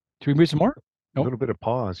out. Should we read some more? A Nope. little bit of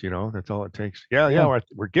pause. That's all it takes. Yeah, yeah. Yeah,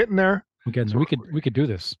 We're getting there. we're getting there. So We could do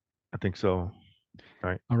this. I think so.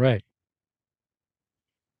 Right. All right.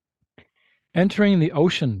 Entering the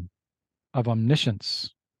ocean of omniscience.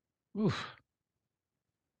 Oof.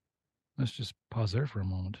 Let's just pause there for a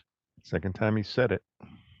moment. Second time he said it.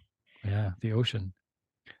 Yeah, the ocean.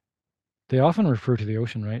 They often refer to the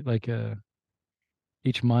ocean, right? Like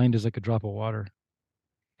each mind is like a drop of water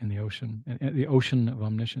in the ocean, and the ocean of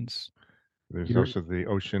omniscience. There's You're, also the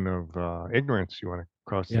ocean of ignorance. You want to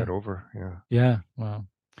cross yeah, that over? Yeah. yeah. Wow.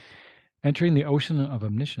 Entering the ocean of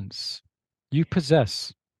omniscience, you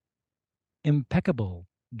possess impeccable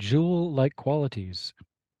jewel like qualities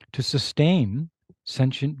to sustain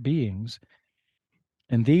sentient beings,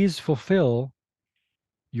 and these fulfill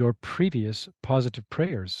your previous positive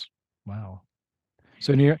prayers. Wow.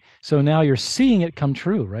 So now you're seeing it come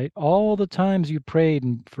true, right? All the times you prayed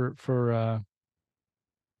for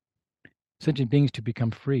sentient beings to become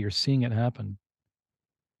free, you're seeing it happen.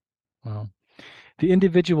 Wow. The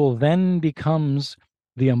individual then becomes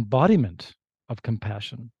the embodiment of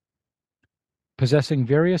compassion, possessing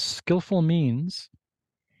various skillful means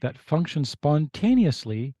that function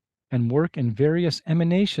spontaneously and work in various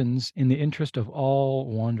emanations in the interest of all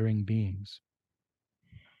wandering beings.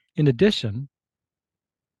 In addition,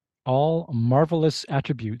 all marvelous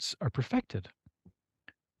attributes are perfected.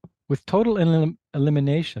 With total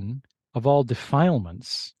elimination of all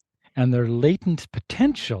defilements and their latent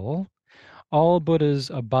potential, all Buddhas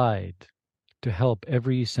abide to help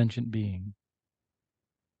every sentient being.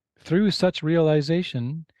 Through such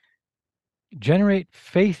realization, generate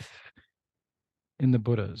faith in the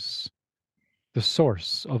Buddhas, the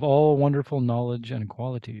source of all wonderful knowledge and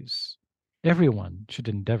qualities. Everyone should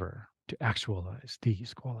endeavor to actualize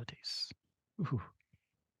these qualities. Ooh,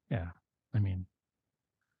 yeah, I mean,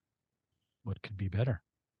 what could be better?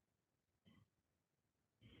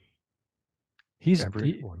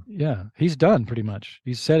 Everyone. Yeah, he's done pretty much.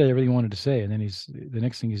 He's said everything he wanted to say, and then the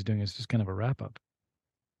next thing he's doing is just kind of a wrap up.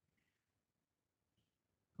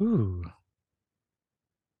 Ooh,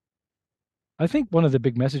 I think one of the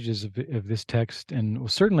big messages of this text, and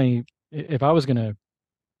certainly if I was going to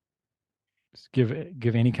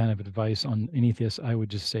give any kind of advice on any of this, I would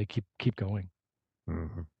just say keep going.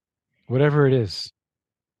 Hmm. Whatever it is,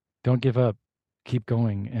 don't give up. Keep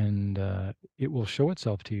going, and it will show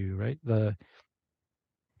itself to you. Right, the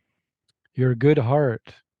your good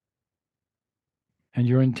heart and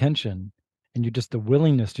your intention, and you just the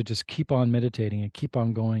willingness to just keep on meditating and keep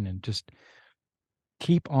on going, and just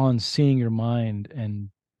keep on seeing your mind, and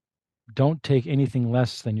don't take anything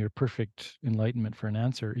less than your perfect enlightenment for an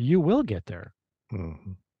answer. You will get there.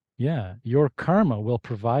 Hmm. Yeah, your karma will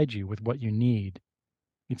provide you with what you need.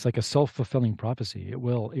 It's like a self-fulfilling prophecy. It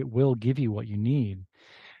will give you what you need,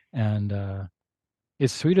 and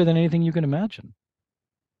it's sweeter than anything you can imagine.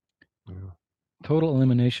 Yeah. total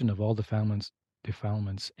elimination of all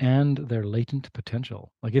defilements and their latent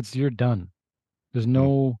potential. Like you're done. There's Mm,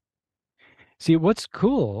 no. See, what's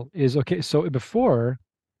cool is okay. So before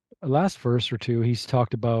last verse or two, he's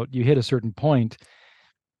talked about you hit a certain point,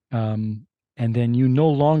 um, and then you no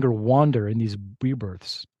longer wander in these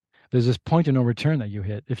rebirths. There's this point of no return that you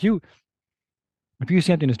hit. If you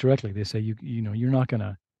see emptiness directly, they say you know you're not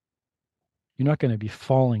gonna be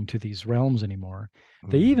falling to these realms anymore.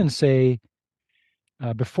 They mhm, even say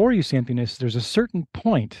before you see emptiness, there's a certain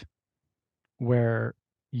point where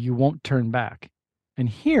you won't turn back. And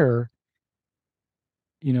here,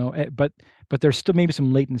 but there's still maybe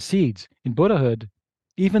some latent seeds in Buddhahood.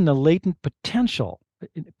 Even the latent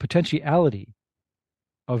potentiality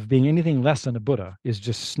of being anything less than a Buddha is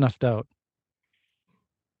just snuffed out,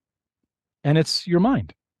 and it's your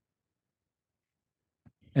mind.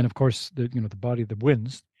 And of course, the body, the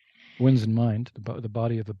wins in mind, the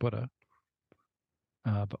body of the Buddha.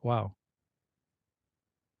 But wow,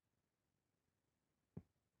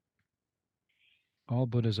 all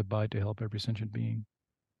Buddhas abide to help every sentient being.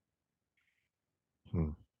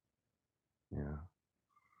 mm. Yeah,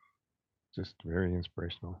 just very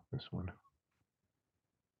inspirational, this one.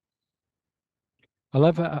 I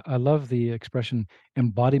love the expression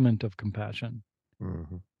embodiment of compassion.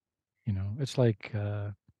 Mhm. It's like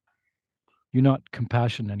you're not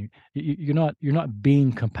compassionate you're not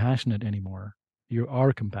being compassionate anymore. You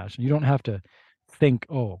are compassion. You don't have to think,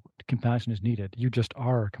 oh, compassion is needed. You just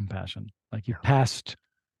are compassion. Like Yeah, you've passed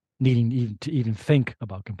needing even think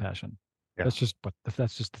about compassion. yeah, That's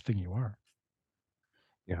just the thing you are.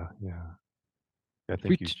 yeah, yeah. I If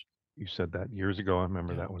we think you said that years ago. I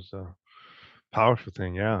remember Yeah. that was a powerful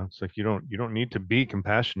thing. Yeah, it's like you don't need to be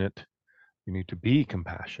compassionate. You need to be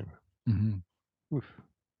compassion. Hmm. Oof.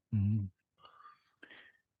 Hmm.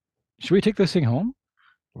 Should we take this thing home?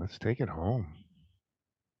 Let's take it home.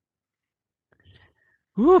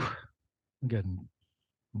 Whew, I'm getting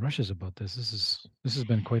rushes about this. This has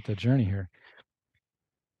been quite the journey here.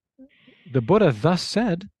 The Buddha thus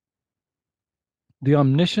said, the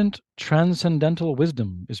omniscient transcendental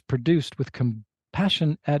wisdom is produced with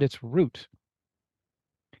compassion at its root.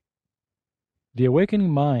 The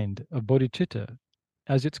awakening mind of bodhicitta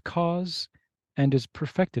as its cause and is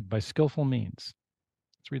perfected by skillful means.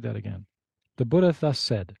 Let's read that again. The Buddha thus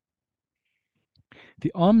said,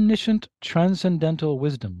 the omniscient transcendental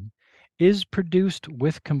wisdom is produced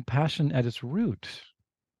with compassion at its root.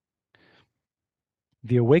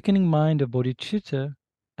 The awakening mind of bodhicitta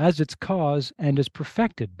as its cause and is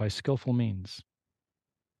perfected by skillful means.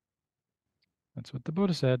 That's what the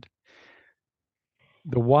Buddha said.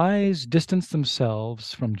 The wise distance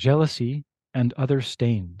themselves from jealousy and other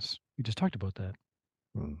stains. We just talked about that.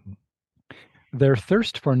 Mhm. Their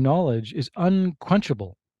thirst for knowledge is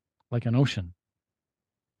unquenchable, like an ocean.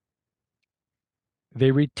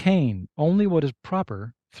 They retain only what is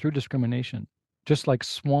proper through discrimination, just like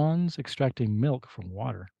swans extracting milk from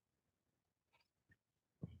water.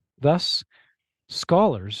 Thus,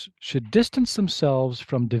 scholars should distance themselves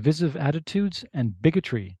from divisive attitudes and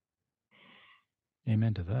bigotry.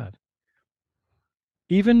 Amen to that.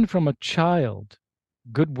 Even from a child,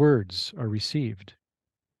 good words are received.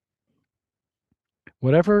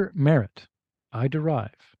 Whatever merit I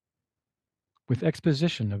derive with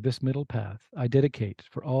exposition of this middle path, I dedicate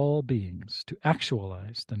for all beings to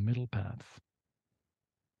actualize the middle path.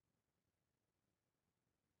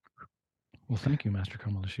 Well, thank you, Master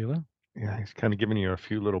Kamalashila. Yeah, he's kind of giving you a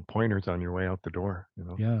few little pointers on your way out the door.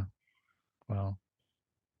 Yeah, wow.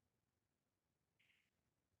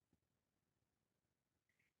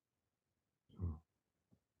 Mm.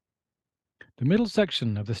 The middle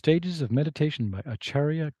section of the stages of meditation by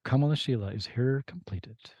Acharya Kamalashila is here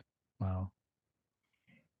completed. Wow.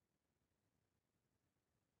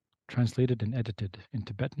 Translated and edited in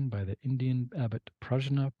Tibetan by the Indian abbot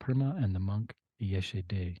Prajna Perma and the monk Yeshe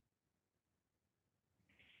De.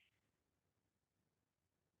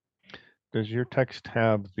 Does your text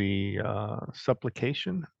have the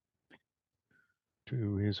supplication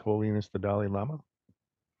to His Holiness the Dalai Lama?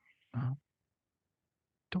 Uh,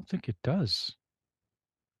 don't think it does.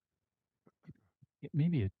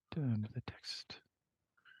 Maybe it the text.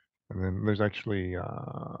 And then there's actually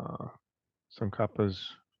Tsongkhapa's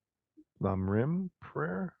Lamrim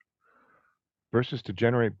prayer, verses to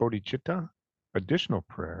generate bodhicitta, additional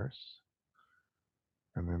prayers,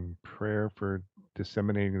 and then prayer for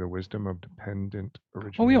disseminating the wisdom of dependent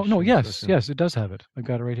Oh, yeah, no, origination. yes, yes, it does have it. I've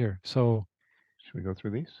got it right here. So, Should we go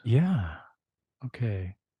through these? yeah,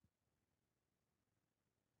 okay.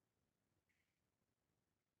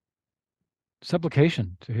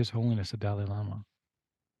 Supplication to His Holiness the Dalai Lama.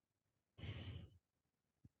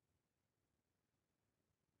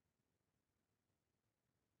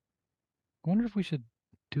 I wonder if we should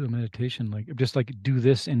do a meditation, like just like do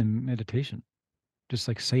this in a meditation, just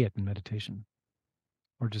like say it in meditation,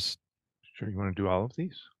 or just Sure, you want to do all of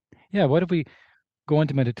these? yeah. What if we go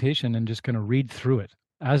into meditation and just kind of read through it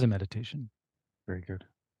as a meditation? Very good.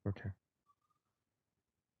 Okay.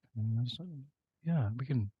 Yeah, we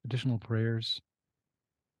can additional prayers.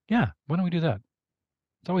 Yeah, why don't we do that?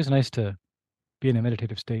 It's always nice to be in a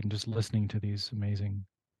meditative state and just listening to these amazing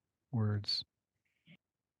words.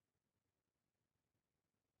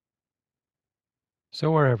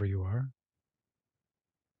 So wherever you are,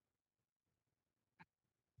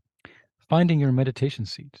 finding your meditation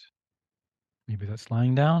seat. Maybe that's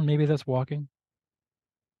lying down, maybe that's walking,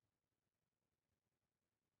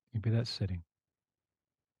 maybe that's sitting.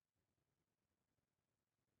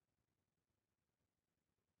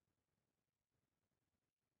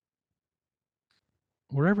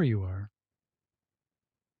 Wherever you are,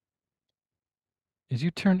 as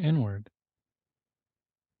you turn inward,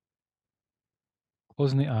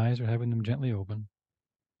 closing the eyes or having them gently open,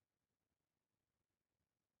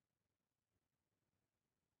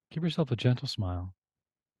 give yourself a gentle smile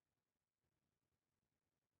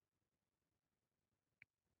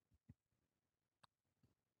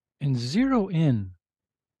and zero in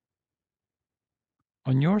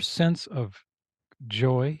on your sense of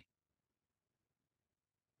joy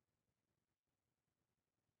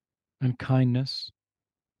and kindness.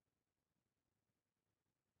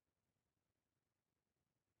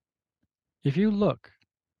 If you look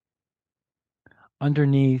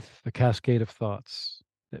underneath the cascade of thoughts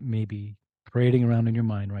that may be parading around in your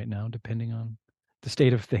mind right now, depending on the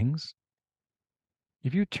state of things,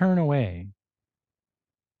 if you turn away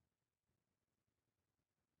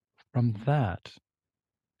from that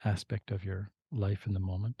aspect of your life in the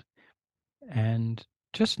moment and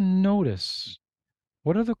just notice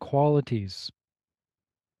what are the qualities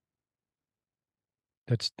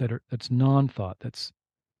that's non-thought, that's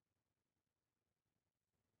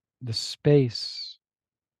the space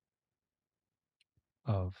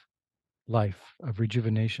of life, of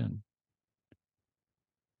rejuvenation,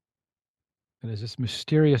 that is this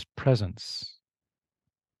mysterious presence.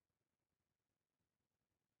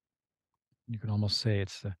 You can almost say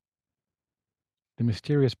it's the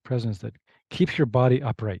mysterious presence that keeps your body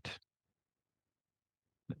upright,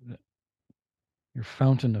 your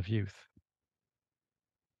fountain of youth.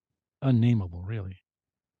 Unnameable, really.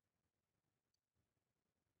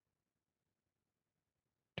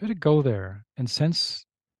 Try to go there and sense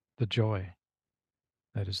the joy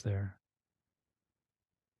that is there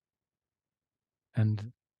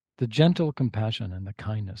and the gentle compassion and the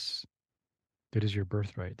kindness that is your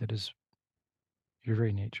birthright, that is your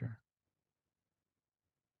very nature.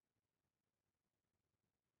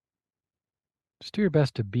 Just do your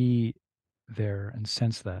best to be there and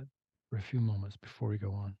sense that for a few moments before we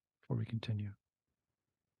go on, before we continue.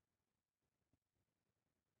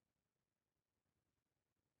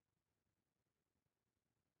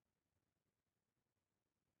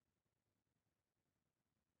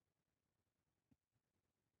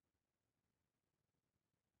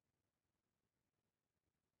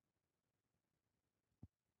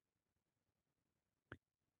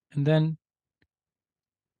 And then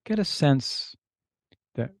get a sense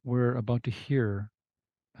that we're about to hear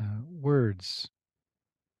words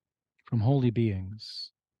from holy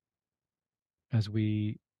beings as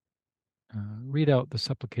we read out the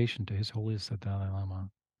supplication to His Holiness the Dalai Lama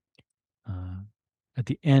uh, at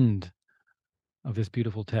the end of this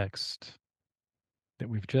beautiful text that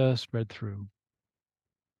we've just read through.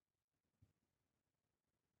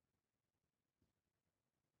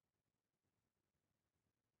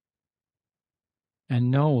 And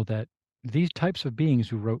know that these types of beings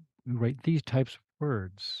who write these types of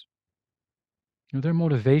words, their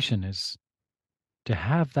motivation is to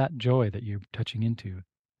have that joy that you're touching into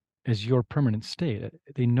as your permanent state.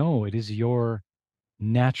 They know it is your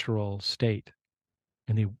natural state,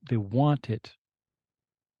 and they want it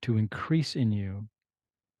to increase in you,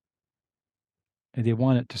 and they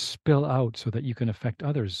want it to spill out so that you can affect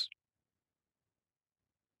others.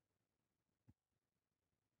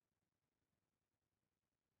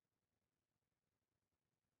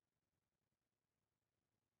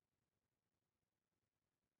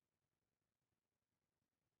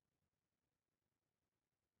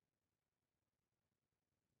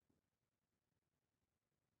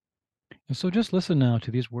 And so just listen now to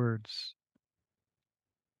these words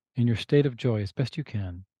in your state of joy as best you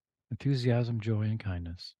can, enthusiasm, joy, and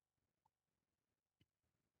kindness.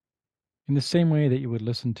 In the same way that you would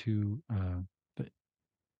listen to, the,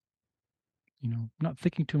 not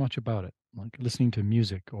thinking too much about it, like listening to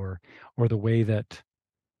music or the way that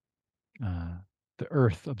The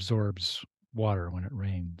earth absorbs water when it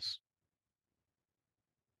rains.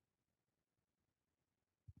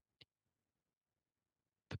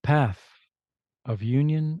 The path of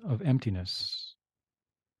union of emptiness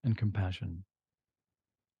and compassion,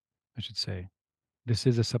 I should say. This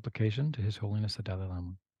is a supplication to His Holiness the Dalai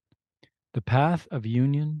Lama. The path of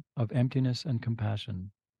union of emptiness and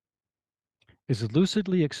compassion is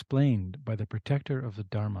lucidly explained by the protector of the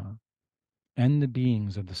Dharma and the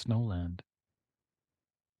beings of the snowland.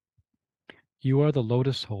 You are the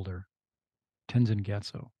lotus holder, Tenzin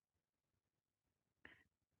Gyatso.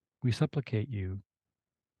 We supplicate you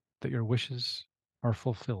that your wishes are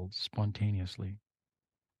fulfilled spontaneously.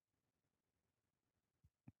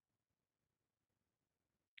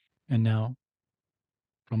 And now,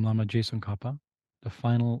 from Lama Jason Kappa, the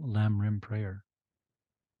final Lam Rim prayer.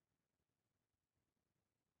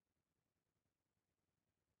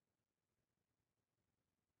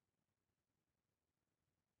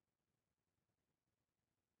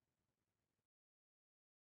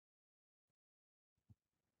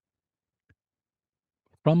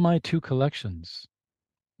 From my two collections,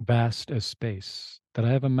 vast as space, that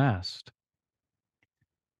I have amassed,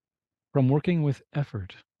 from working with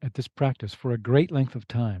effort at this practice for a great length of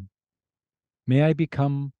time, may I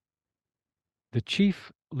become the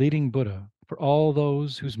chief leading Buddha for all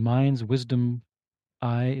those whose mind's wisdom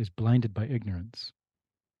eye is blinded by ignorance.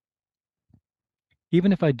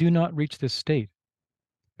 Even if I do not reach this state,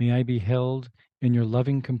 may I be held in your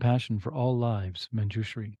loving compassion for all lives,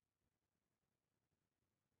 Manjushri.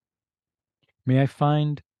 May I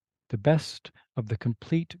find the best of the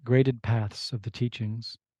complete graded paths of the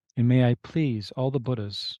teachings, and may I please all the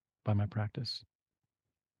Buddhas by my practice.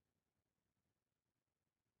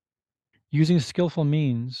 Using skillful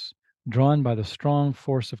means, drawn by the strong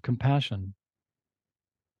force of compassion,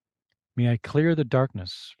 may I clear the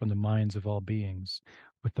darkness from the minds of all beings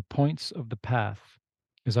with the points of the path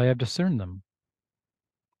as I have discerned them.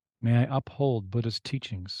 May I uphold Buddha's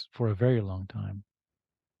teachings for a very long time.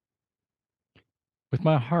 With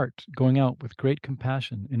my heart going out with great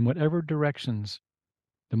compassion in whatever directions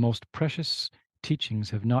the most precious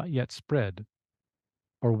teachings have not yet spread,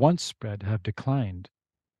 or once spread have declined,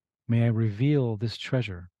 may I reveal this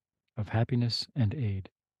treasure of happiness and aid.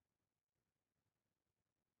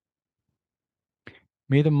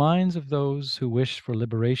 May the minds of those who wish for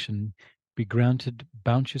liberation be granted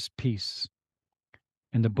bounteous peace,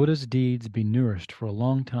 and the Buddha's deeds be nourished for a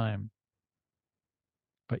long time.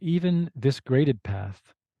 But even this graded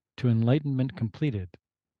path to enlightenment completed,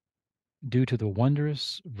 due to the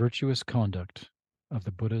wondrous virtuous conduct of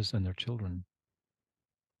the Buddhas and their children.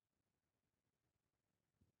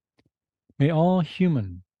 May all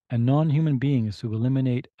human and non-human beings who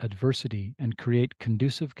eliminate adversity and create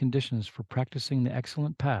conducive conditions for practicing the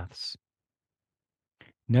excellent paths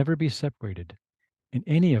never be separated in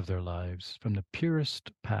any of their lives from the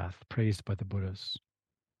purest path praised by the Buddhas.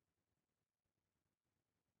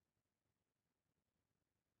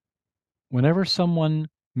 Whenever someone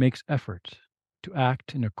makes effort to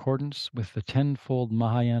act in accordance with the tenfold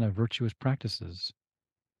Mahayana virtuous practices,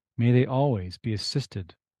 may they always be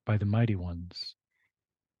assisted by the mighty ones,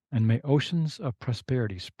 and may oceans of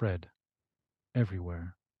prosperity spread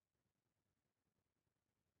everywhere.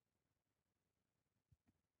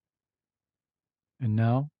 And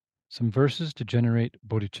now, some verses to generate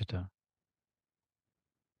bodhicitta.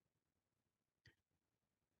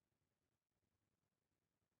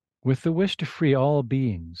 With the wish to free all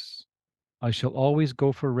beings, I shall always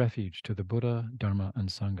go for refuge to the Buddha, Dharma, and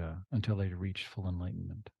Sangha until I reach full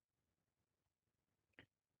enlightenment.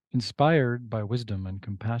 Inspired by wisdom and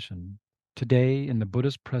compassion, today in the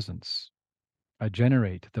Buddha's presence, I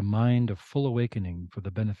generate the mind of full awakening for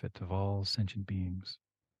the benefit of all sentient beings.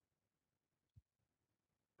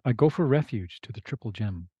 I go for refuge to the triple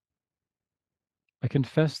gem. I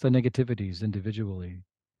confess the negativities individually.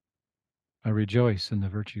 I rejoice in the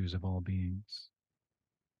virtues of all beings.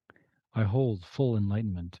 I hold full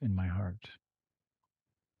enlightenment in my heart.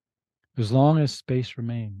 As long as space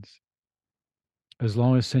remains, as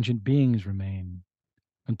long as sentient beings remain,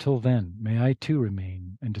 until then, may I too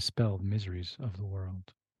remain and dispel the miseries of the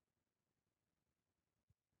world.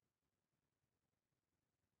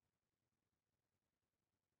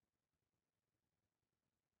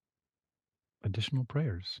 Additional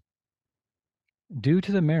prayers. Due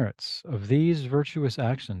to the merits of these virtuous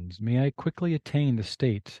actions, may I quickly attain the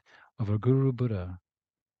state of a Guru Buddha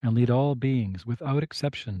and lead all beings without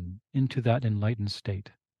exception into that enlightened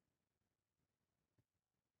state.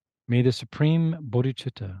 May the supreme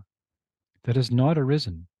bodhicitta that has not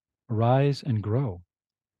arisen arise and grow,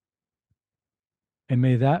 And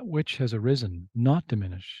may that which has arisen not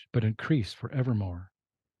diminish, but increase forevermore.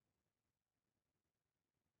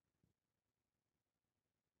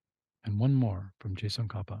 And one more from Jason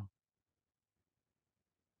Kappa,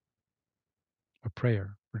 a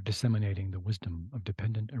prayer for disseminating the wisdom of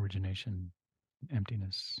dependent origination and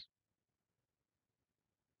emptiness.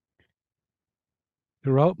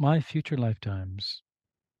 Throughout my future lifetimes,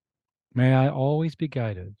 may I always be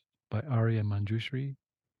guided by Arya Manjushri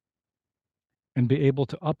and be able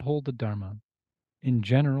to uphold the Dharma in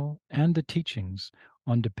general and the teachings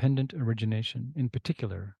on dependent origination in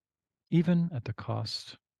particular, even at the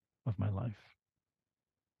cost of my life.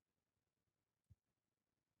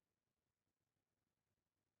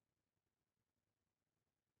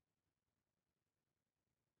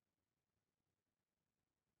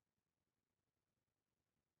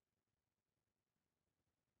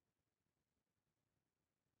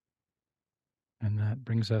 And that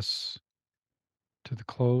brings us to the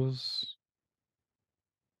close.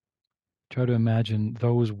 Try to imagine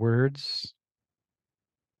those words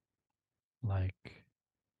like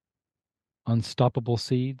unstoppable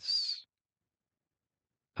seeds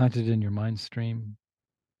planted in your mind stream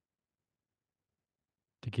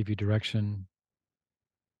to give you direction,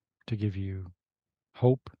 to give you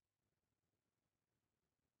hope,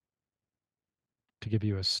 to give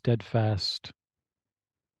you a steadfast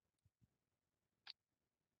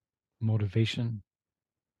motivation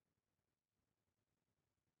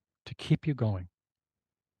to keep you going,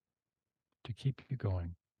 to keep you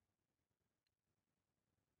going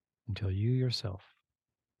until you yourself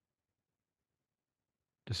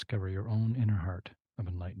discover your own inner heart of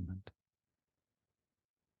enlightenment.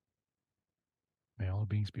 May all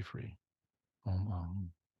beings be free. Om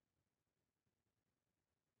Om.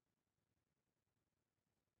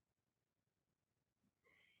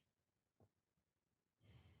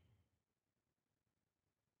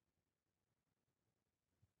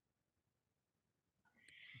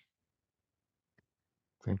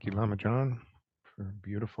 Thank you, Lama John, for a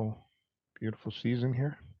beautiful, beautiful season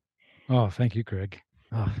here. Oh, thank you, Greg.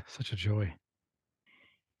 Ah, such a joy.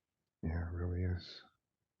 Yeah, it really is.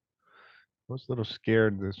 I was a little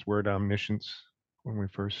scared this word omniscience when we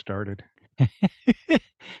first started,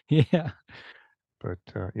 Yeah. but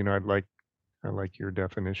I like your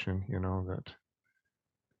definition. That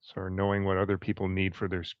sort of knowing what other people need for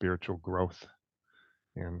their spiritual growth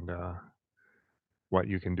and what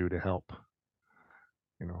you can do to help.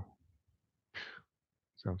 You know,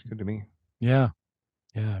 sounds good to me. Yeah.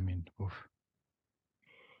 Yeah. I mean, oof.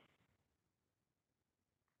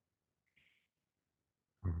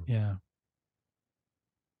 Mhm. Yeah.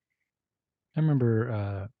 I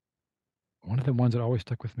remember one of the ones that always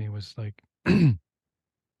stuck with me was like,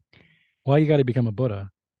 why you got to become a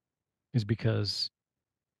Buddha is because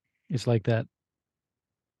it's like that,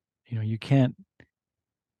 you can't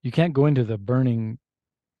go into the burning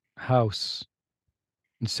house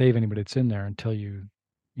and save anybody that's in there until you're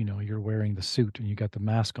wearing the suit and you got the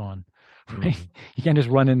mask on, right? Mhm. You can't just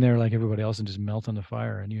run in there like everybody else and just melt on the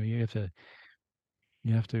fire. And you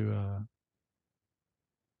have to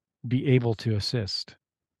be able to assist.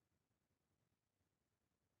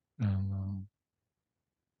 Um,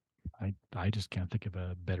 I just can't think of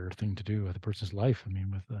a better thing to do with a person's life. I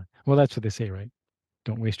mean, well, that's what they say, right?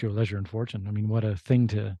 Don't waste your leisure and fortune. I mean, what a thing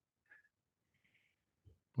to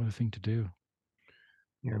do.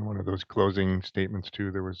 Yeah, and one of those closing statements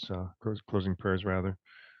too. There was closing prayers rather.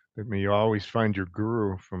 That may you always find your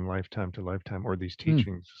guru from lifetime to lifetime, or these Mm,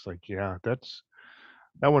 teachings. It's like, yeah,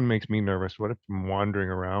 that one makes me nervous. What if I'm wandering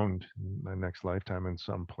around in my next lifetime in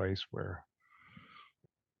some place where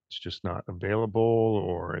it's just not available,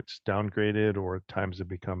 or it's downgraded, or at times it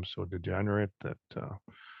becomes so degenerate that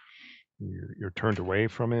you're turned away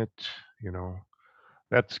from it. You know,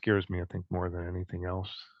 that scares me. I think more than anything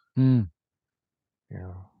else. mm.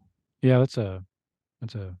 Yeah. Yeah, that's a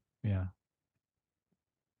yeah,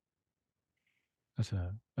 that's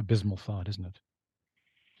a abysmal thought, isn't it?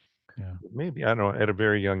 Yeah. Maybe, I don't know, at a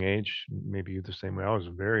very young age, maybe you the same way. I was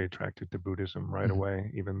very attracted to Buddhism right Hmm.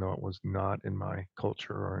 away, even though it was not in my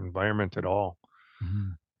culture or environment at all.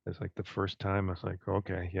 Hmm. It's like the first time I was like,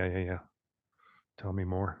 okay, yeah, yeah, yeah. Tell me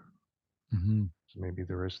more. Hmm. So maybe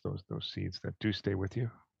there is those seeds that do stay with you.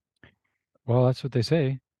 Well, that's what they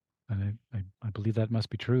say, and I believe that must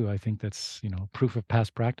be true. I think that's proof of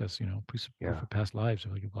past practice. Proof Yeah, of past lives.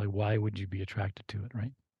 Like why would you be attracted to it,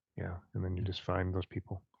 right? yeah. And then you Yeah. just find those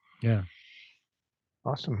people. Yeah.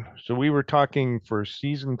 Awesome. So we were talking for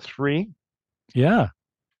season 3 Yeah.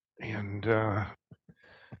 and the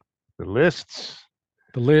lists,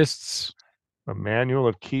 The lists. a manual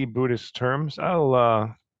of key Buddhist terms.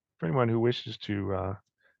 I'll for anyone who wishes to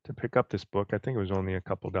pick up this book, I think it was only a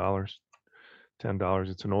couple dollars, $10.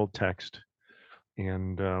 It's an old text,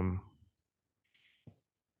 and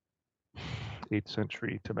 8th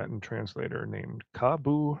century Tibetan translator named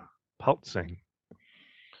Kabu Paltsing.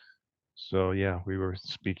 So yeah, we were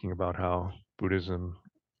speaking about how Buddhism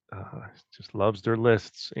just loves their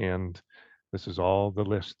lists, and this is all the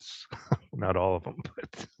lists. Not all of them,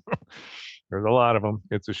 but there's a lot of them.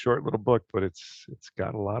 It's a short little book, but it's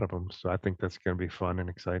got a lot of them. So I think that's going to be fun and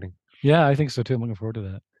exciting. Yeah, I think so too. I'm looking forward to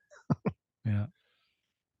that. Yeah.